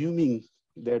we are assuming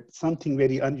that something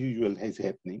very unusual is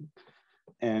happening,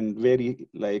 and very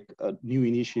a new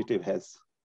initiative has,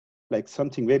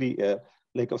 something very a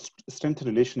strengthened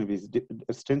relationship,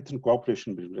 a strengthened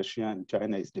cooperation between Russia and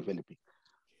China is developing.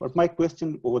 But my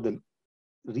question over the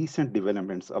recent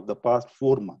developments of the past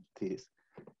 4 months is,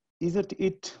 isn't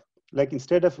it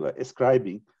instead of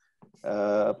ascribing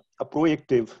a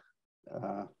proactive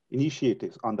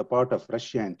initiatives on the part of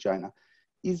Russia and China,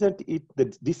 isn't it the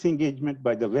disengagement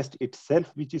by the West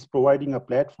itself which is providing a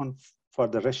platform for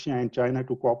the Russia and China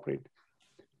to cooperate?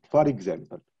 For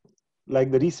example,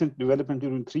 like the recent development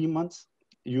during 3 months,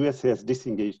 US has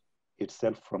disengaged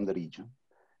itself from the region,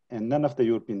 and none of the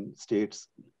European states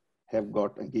have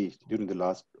got engaged during the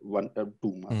last 1 or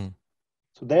 2 months.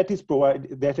 So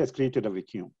that has created a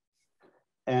vacuum.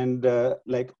 And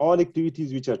like all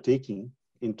activities which are taking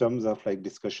in terms of like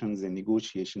discussions and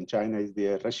negotiation, China is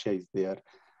there, Russia is there,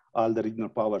 all the regional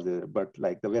powers are there, but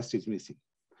like the West is missing.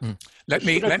 Let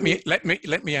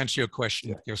me answer your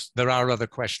question, because there are other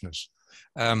questioners.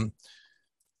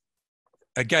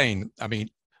 Again, I mean,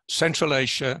 Central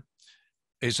Asia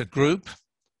is a group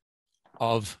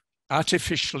of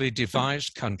artificially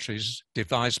devised countries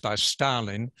devised by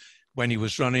Stalin when he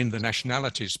was running the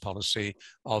nationalities policy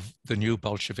of the new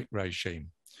Bolshevik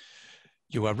regime.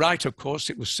 You are right, of course,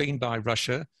 it was seen by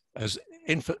Russia as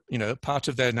part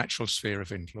of their natural sphere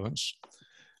of influence.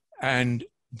 And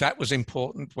that was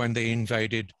important when they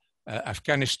invaded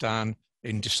Afghanistan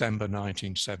in December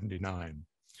 1979.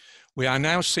 We are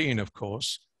now seeing, of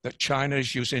course, that China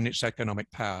is using its economic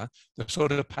power, the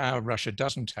sort of power Russia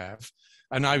doesn't have.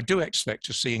 And I do expect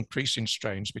to see increasing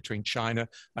strains between China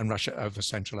and Russia over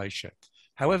Central Asia.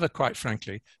 However, quite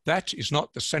frankly, that is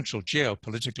not the central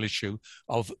geopolitical issue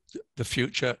of the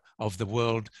future of the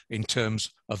world in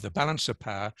terms of the balance of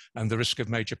power and the risk of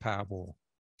major power war.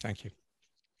 Thank you.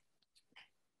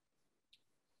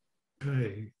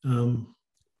 Okay.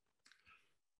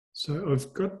 So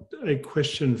I've got a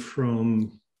question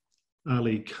from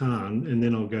Ali Khan, and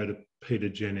then I'll go to Peter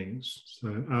Jennings.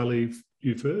 So Ali,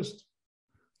 you first.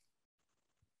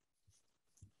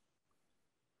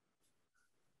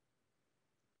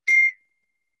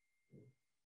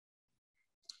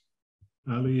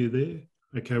 Ali, you there?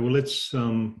 Okay, well, let's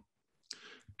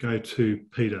go to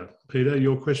Peter. Peter,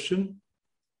 your question?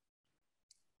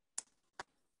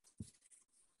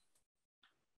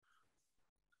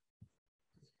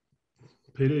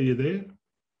 Peter, you there?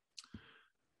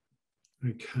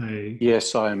 Okay.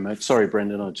 Yes, I am. Sorry,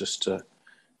 Brendan, I'm just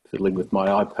fiddling with my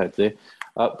iPad there.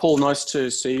 Paul, nice to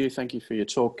see you. Thank you for your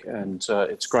talk. And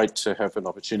it's great to have an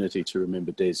opportunity to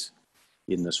remember Des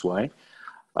in this way.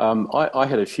 I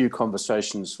had a few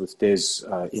conversations with Des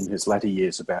in his latter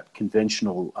years about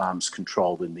conventional arms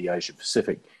control in the Asia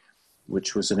Pacific,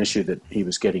 which was an issue that he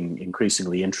was getting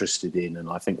increasingly interested in and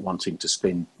I think wanting to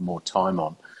spend more time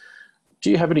on. Do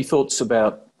you have any thoughts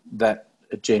about that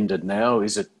agenda now?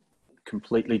 Is it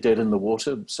completely dead in the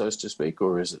water, so as to speak,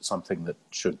 or is it something that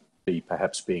should be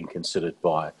perhaps being considered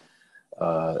by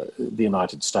the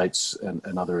United States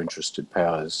and other interested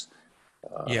powers?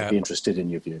 I'd be interested in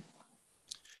your view.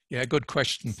 Yeah, good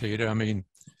question, Peter. I mean,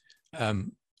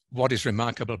 what is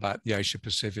remarkable about the Asia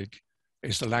Pacific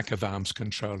is the lack of arms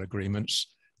control agreements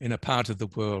in a part of the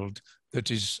world that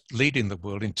is leading the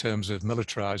world in terms of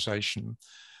militarization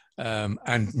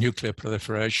and nuclear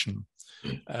proliferation.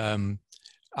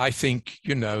 I think,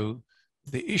 the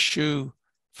issue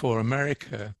for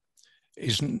America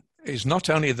is not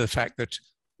only the fact that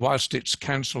whilst it's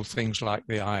cancelled things like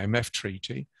the IMF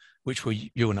treaty, which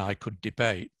you and I could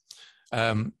debate,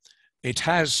 it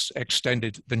has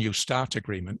extended the New START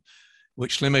agreement,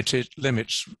 which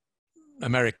limits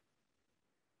America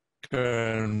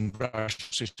and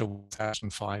Russia to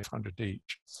 1,500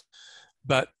 each.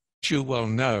 But you well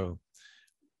know,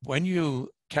 when you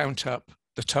count up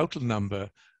the total number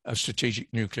of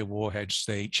strategic nuclear warheads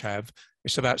they each have,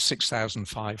 it's about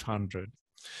 6,500.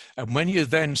 And when you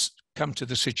then come to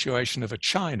the situation of a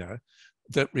China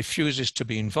that refuses to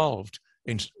be involved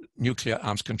in nuclear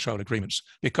arms control agreements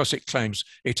because it claims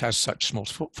it has such small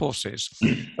forces,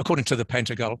 according to the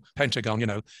Pentagon,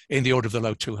 in the order of the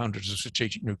low 200s of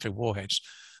strategic nuclear warheads.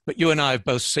 But you and I have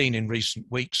both seen in recent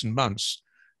weeks and months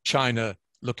China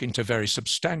looking to very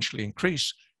substantially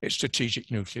increase its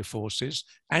strategic nuclear forces.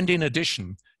 And in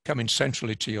addition, coming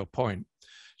centrally to your point,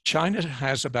 China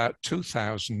has about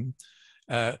 2,000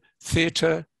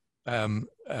 theater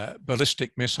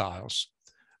ballistic missiles,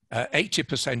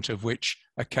 80% of which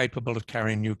are capable of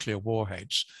carrying nuclear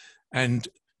warheads. And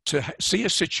to see a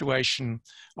situation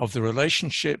of the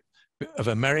relationship of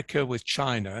America with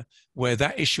China, where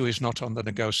that issue is not on the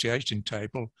negotiating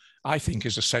table, I think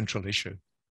is a central issue.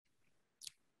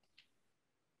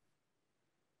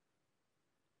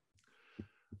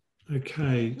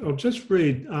 Okay, I'll just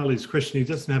read Ali's question. He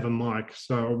doesn't have a mic,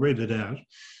 so I'll read it out.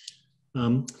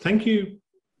 Thank you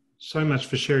so much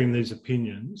for sharing these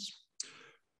opinions.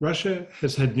 Russia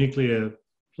has had nuclear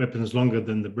weapons longer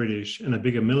than the British and a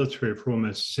bigger military for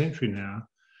almost a century now,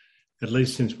 at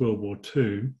least since World War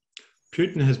II.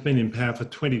 Putin has been in power for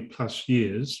 20 plus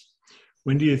years.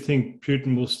 When do you think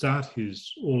Putin will start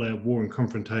his all-out war and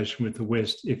confrontation with the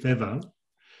West, if ever?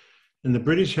 And the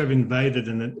British have invaded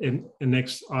and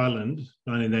annexed Ireland,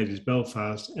 1980s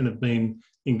Belfast, and have been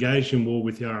engaged in war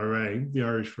with the IRA, the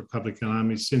Irish Republican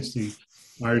Army, since the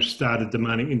Irish started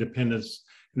demanding independence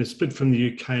and has split from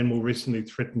the UK and more recently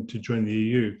threatened to join the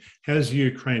EU. How is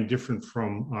Ukraine different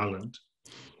from Ireland?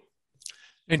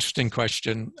 Interesting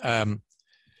question.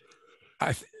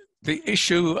 The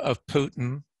issue of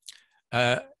Putin,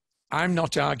 I'm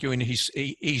not arguing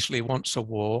he easily wants a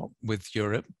war with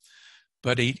Europe,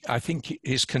 but I think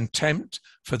his contempt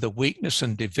for the weakness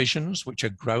and divisions which are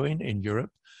growing in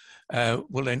Europe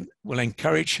will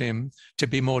encourage him to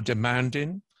be more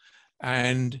demanding.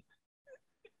 And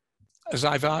as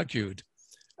I've argued,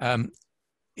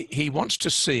 he wants to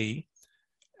see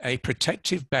a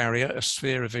protective barrier, a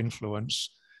sphere of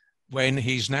influence, when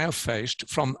he's now faced,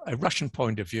 from a Russian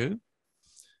point of view,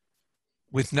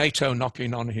 with NATO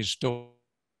knocking on his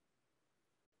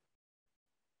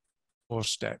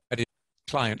doorstep,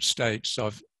 client states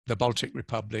of the Baltic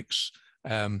republics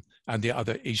and the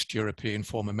other East European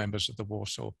former members of the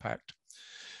Warsaw Pact.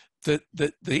 The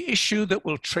issue that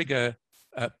will trigger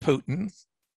Putin,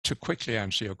 to quickly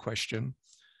answer your question,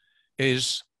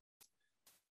 is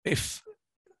if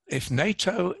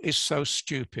NATO is so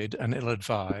stupid and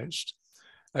ill-advised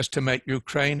as to make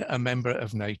Ukraine a member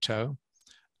of NATO,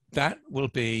 that will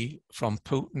be, from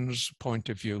Putin's point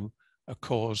of view, a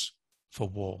cause for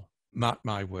war. Mark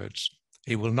my words.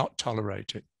 He will not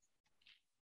tolerate it.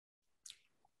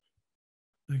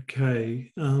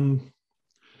 Okay. Conor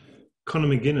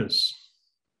McGuinness,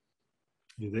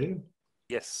 you there?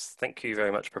 Yes, thank you very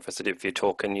much, Professor Dibb, for your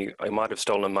talk. And I might have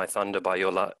stolen my thunder by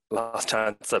your last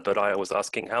answer, but I was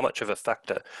asking how much of a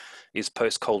factor is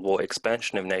post-Cold War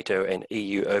expansion of NATO and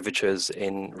EU overtures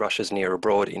in Russia's near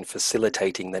abroad in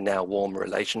facilitating the now warm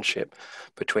relationship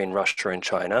between Russia and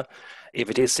China? If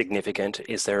it is significant,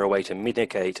 is there a way to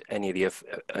mitigate any of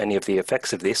the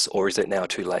effects of this, or is it now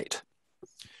too late?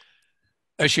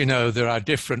 As you know, there are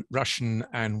different Russian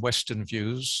and Western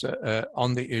views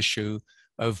on the issue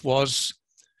of was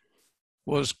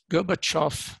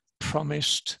Gorbachev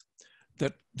promised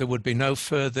that there would be no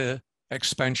further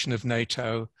expansion of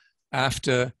NATO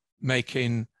after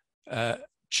making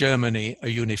Germany a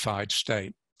unified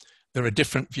state. There are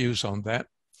different views on that.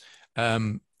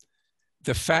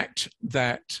 The fact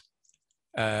that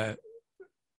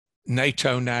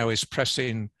NATO now is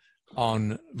pressing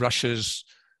on Russia's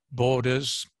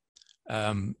borders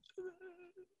and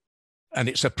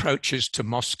its approaches to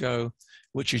Moscow,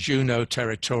 which, as you know,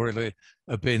 territorially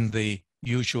have been the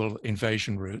usual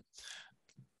invasion route.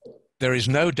 There is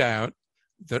no doubt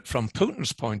that from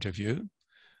Putin's point of view,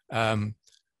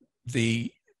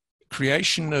 the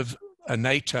creation of a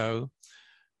NATO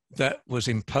that was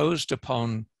imposed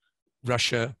upon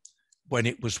Russia when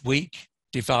it was weak,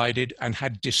 divided, and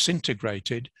had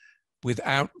disintegrated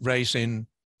without raising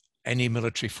any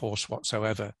military force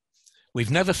whatsoever.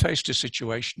 We've never faced a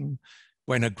situation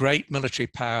when a great military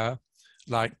power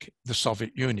like the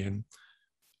Soviet Union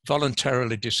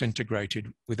voluntarily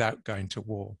disintegrated without going to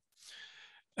war.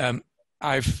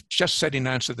 I've just said in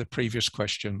answer to the previous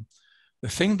question, the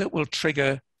thing that will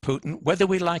trigger Putin, whether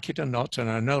we like it or not,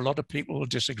 and I know a lot of people will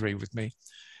disagree with me,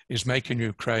 is making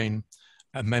Ukraine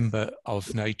a member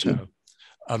of NATO.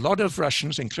 A lot of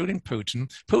Russians, including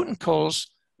Putin calls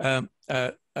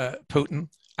Putin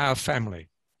our family.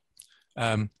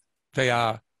 They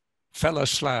are fellow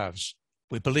Slavs.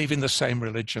 We believe in the same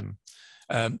religion.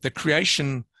 The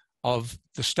creation of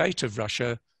the state of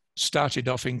Russia started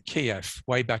off in Kiev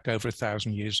way back over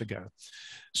 1,000 years ago.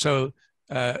 So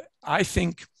I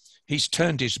think he's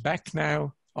turned his back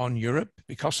now on Europe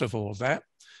because of all that.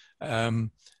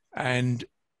 And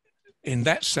in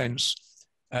that sense,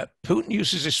 Putin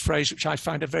uses this phrase, which I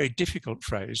find a very difficult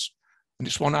phrase, and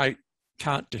it's one I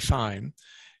can't define.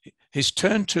 His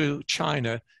turn to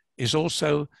China is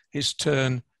also his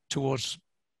turn towards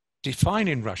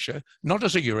defining Russia, not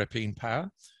as a European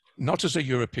power, not as a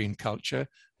European culture,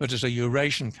 but as a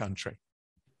Eurasian country.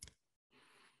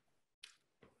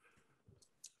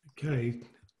 Okay.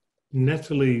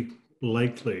 Natalie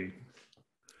Blakely,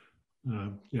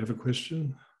 you have a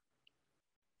question?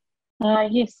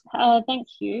 Yes, thank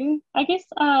you. I guess,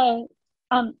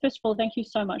 first of all, thank you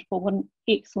so much for what an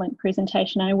excellent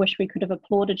presentation. I wish we could have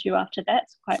applauded you after that.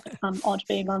 It's quite odd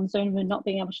being on Zoom and not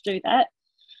being able to do that.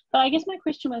 But I guess my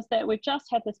question was that we've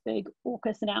just had this big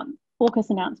AUKUS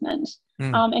announcement,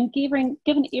 and given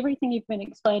everything you've been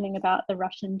explaining about the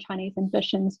Russian-Chinese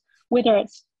ambitions, whether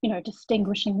it's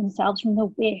distinguishing themselves from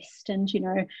the West and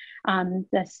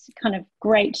this kind of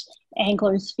great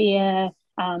Anglosphere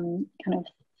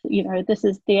this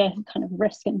is their kind of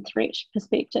risk and threat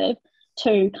perspective,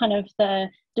 to kind of the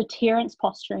deterrence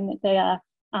posturing that they are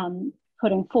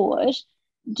putting forward.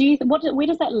 Where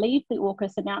does that leave the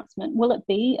AUKUS announcement? Will it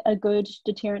be a greater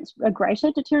deterrence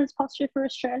posture for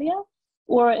Australia,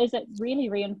 or is it really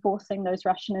reinforcing those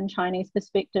Russian and Chinese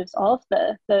perspectives of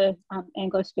the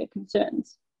Anglosphere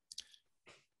concerns?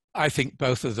 I think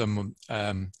both of them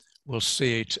will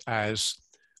see it as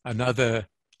another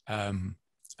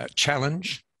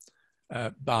challenge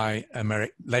led by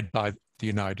the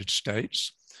United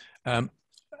States.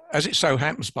 As it so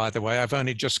happens, by the way, I've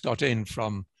only just got in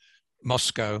from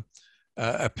Moscow,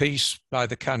 a piece by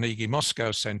the Carnegie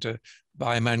Moscow Center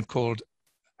by a man called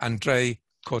Andrei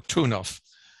Kortunov.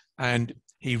 And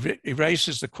he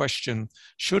raises the question,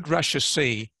 should Russia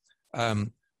see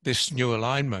this new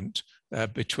alignment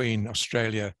between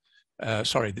Australia,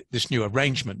 this new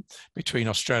arrangement between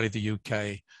Australia, the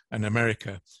UK and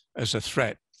America as a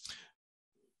threat?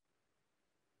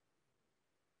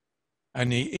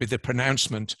 And with the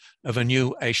pronouncement of a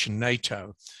new Asian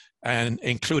NATO, and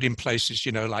including places,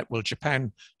 like, will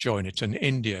Japan join it, and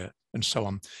India and so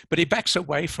on. But he backs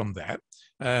away from that.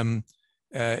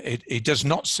 He does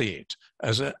not see it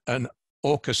as an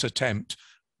AUKUS attempt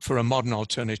for a modern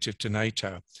alternative to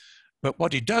NATO. But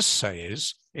what he does say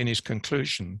is, in his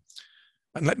conclusion,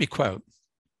 and let me quote,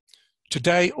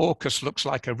 "Today, AUKUS looks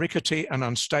like a rickety and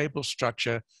unstable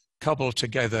structure cobbled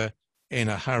together in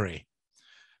a hurry.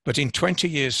 But in 20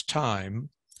 years' time,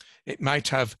 it might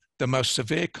have the most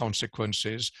severe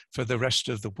consequences for the rest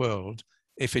of the world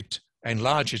if it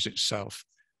enlarges itself."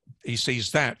 He sees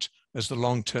that as the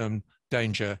long-term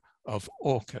danger of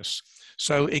AUKUS.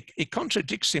 So it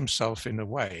contradicts himself in a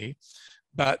way,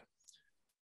 but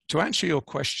to answer your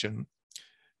question,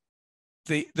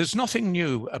 there's nothing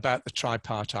new about the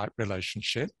tripartite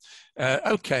relationship.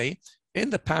 Okay, in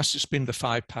the past it's been the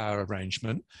five-power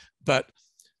arrangement, but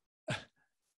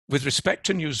with respect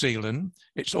to New Zealand,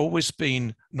 it's always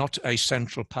been not a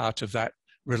central part of that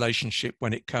relationship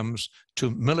when it comes to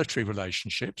military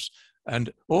relationships.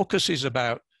 And AUKUS is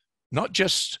about not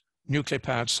just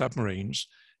nuclear-powered submarines,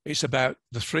 it's about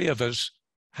the three of us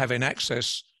having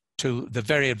access to the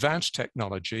very advanced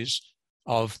technologies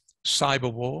of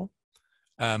cyber war,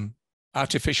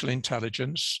 artificial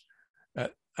intelligence,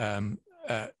 and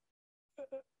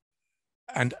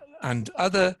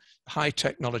other high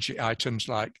technology items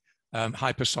like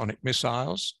hypersonic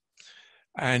missiles.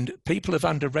 And people have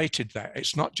underrated that.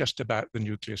 It's not just about the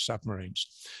nuclear submarines.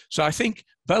 So I think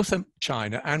both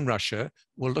China and Russia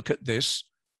will look at this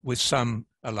with some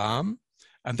alarm,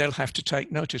 and they'll have to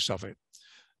take notice of it.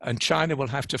 And China will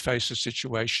have to face a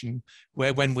situation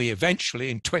where, when we eventually,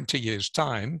 in 20 years'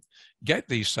 time, get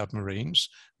these submarines,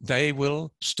 they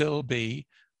will still be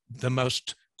the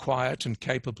most quiet and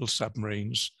capable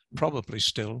submarines, probably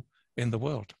still, in the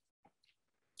world.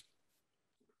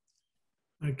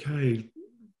 Okay.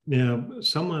 Now,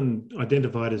 someone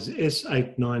identified as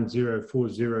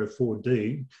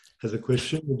S890404D has a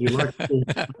question. Would you like to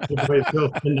identify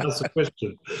yourself and ask a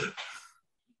question?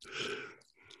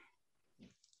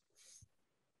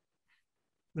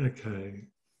 Okay.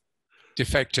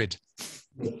 Defected.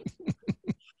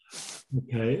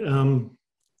 Okay.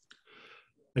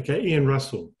 Okay, Ian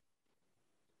Russell.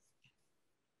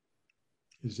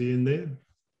 Is he in there?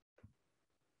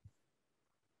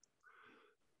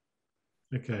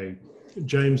 Okay,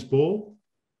 James Ball.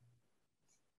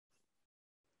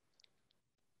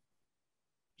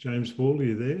 James Ball, are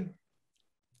you there?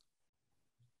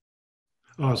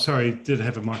 Oh, sorry, did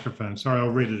have a microphone. Sorry, I'll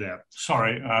read it out.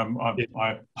 Sorry,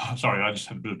 sorry, I just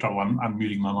had a bit of trouble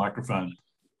unmuting my microphone.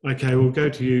 Okay, we'll go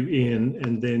to you, Ian,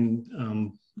 and then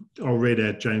I'll read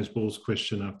out James Ball's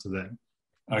question after that.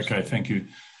 Okay, thank you.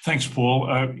 Thanks, Paul.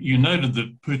 You noted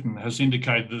that Putin has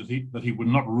indicated that he would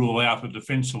not rule out a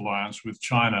defence alliance with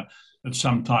China at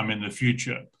some time in the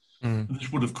future. This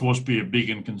would, of course, be a big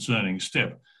and concerning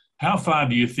step. How far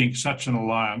do you think such an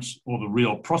alliance, or the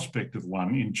real prospect of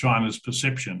one in China's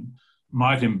perception,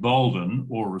 might embolden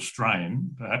or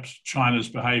restrain, perhaps, China's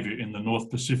behaviour in the North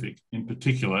Pacific, in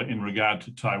particular in regard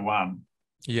to Taiwan?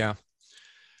 Yeah.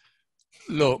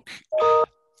 Look,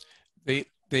 the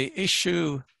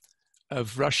issue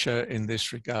of Russia in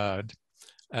this regard,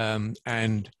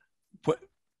 and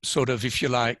sort of, if you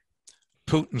like,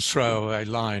 Putin's throwaway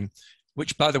line,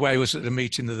 which, by the way, was at a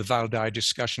meeting of the Valdai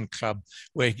Discussion Club,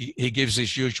 where he gives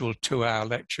his usual 2-hour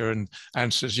lecture and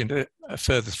answers a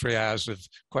further 3 hours of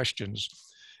questions.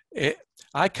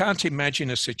 I can't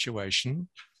imagine a situation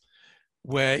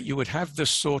where you would have this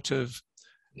sort of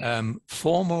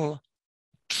formal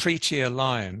treaty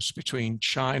alliance between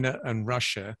China and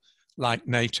Russia like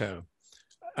NATO,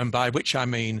 and by which I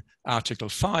mean Article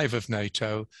 5 of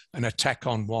NATO, an attack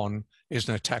on one is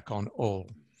an attack on all.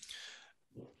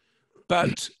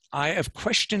 But I have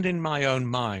questioned in my own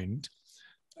mind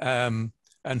and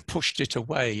pushed it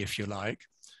away, if you like,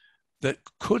 that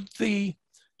could the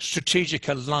strategic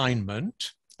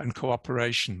alignment and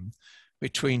cooperation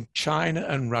between China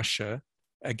and Russia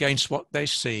against what they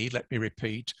see, let me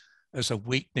repeat, as a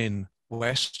weakening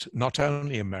West, not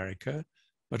only America,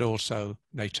 but also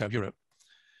NATO Europe,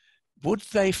 would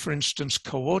they, for instance,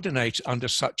 coordinate under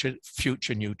such a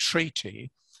future new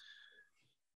treaty?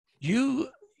 You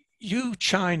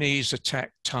Chinese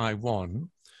attack Taiwan,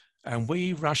 and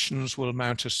we Russians will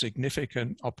mount a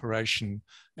significant operation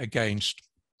against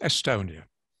Estonia,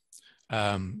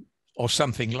 or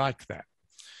something like that.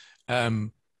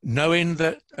 Knowing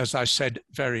that, as I said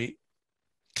very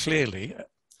clearly,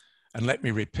 and let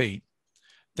me repeat,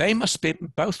 they must be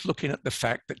both looking at the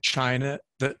fact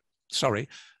that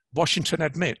Washington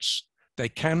admits they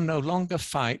can no longer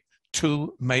fight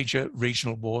 2 major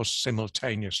regional wars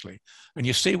simultaneously. And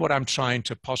you see what I'm trying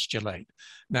to postulate.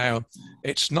 Now,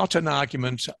 it's not an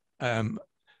argument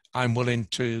I'm willing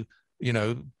to,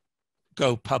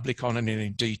 go public on and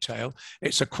in detail.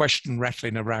 It's a question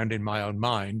rattling around in my own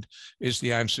mind, is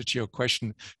the answer to your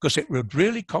question, because it would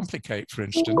really complicate, for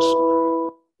instance,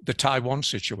 the Taiwan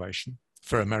situation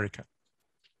for America.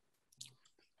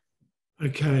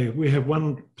 Okay, we have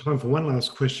time for one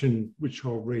last question, which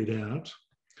I'll read out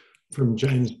from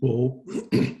James Ball.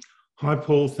 Hi,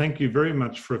 Paul. Thank you very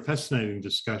much for a fascinating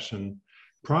discussion.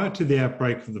 Prior to the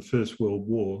outbreak of the First World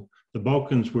War, the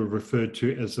Balkans were referred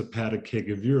to as the powder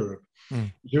keg of Europe.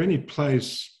 Is there any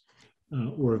place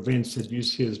or events that you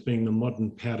see as being the modern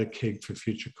powder keg for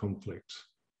future conflict?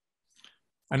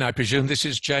 And I presume this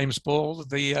is James Ball,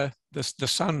 the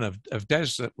son of Des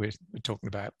that we're talking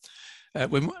about.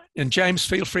 And James,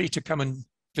 feel free to come and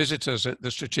visit us at the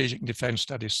Strategic and Defence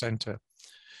Studies Centre.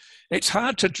 It's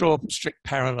hard to draw strict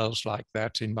parallels like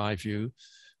that, in my view.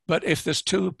 But if there's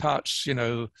 2 parts,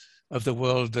 of the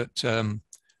world that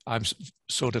I'm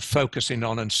sort of focusing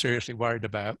on and seriously worried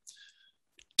about,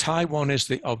 Taiwan is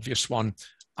the obvious one.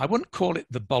 I wouldn't call it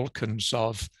the Balkans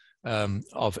of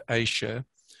Asia,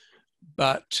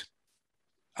 but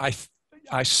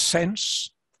I sense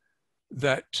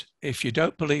that if you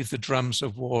don't believe the drums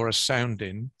of war are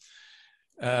sounding,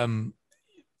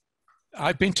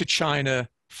 I've been to China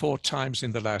 4 times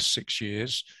in the last 6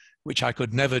 years, which I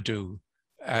could never do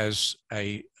as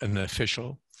an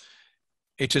official.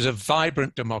 It is a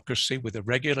vibrant democracy with a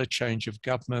regular change of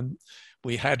government.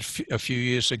 We had a few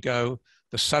years ago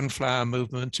the Sunflower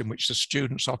Movement, in which the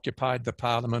students occupied the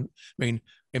parliament. I mean,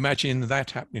 imagine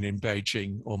that happening in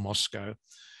Beijing or Moscow.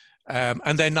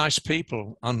 And they're nice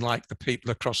people, unlike the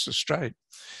people across the strait.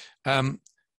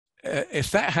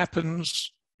 If that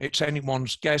happens, it's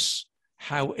anyone's guess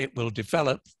how it will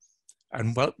develop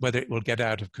and whether it will get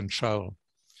out of control.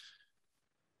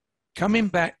 Coming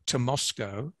back to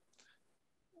Moscow,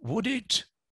 would it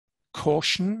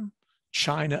caution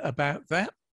China about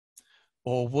that?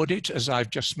 Or would it, as I've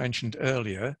just mentioned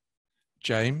earlier,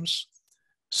 James,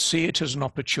 see it as an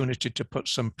opportunity to put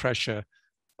some pressure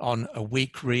on a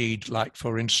weak reed, like,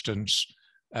 for instance,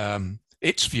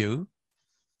 its view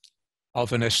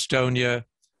of an Estonia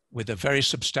with a very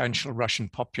substantial Russian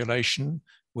population,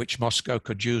 which Moscow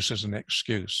could use as an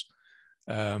excuse.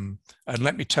 And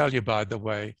let me tell you, by the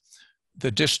way,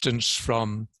 the distance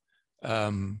from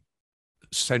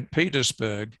St.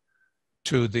 Petersburg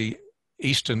to the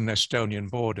eastern Estonian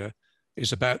border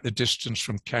is about the distance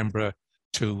from Canberra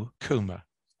to Cooma.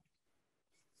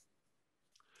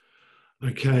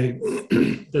 Okay,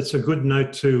 that's a good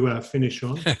note to finish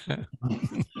on.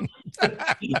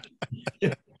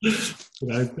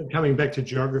 Coming back to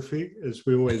geography, as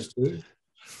we always do.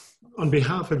 On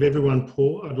behalf of everyone,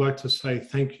 Paul, I'd like to say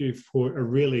thank you for a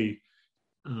really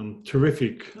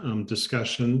terrific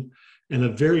discussion and a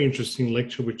very interesting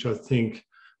lecture, which I think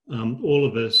all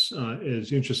of us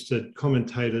as interested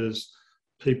commentators,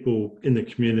 people in the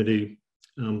community,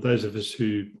 those of us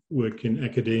who work in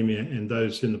academia and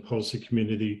those in the policy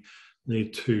community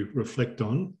need to reflect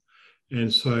on.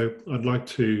 And so I'd like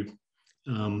to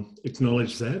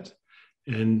acknowledge that.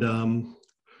 And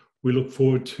we look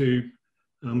forward to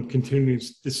continuing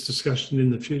this discussion in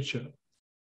the future.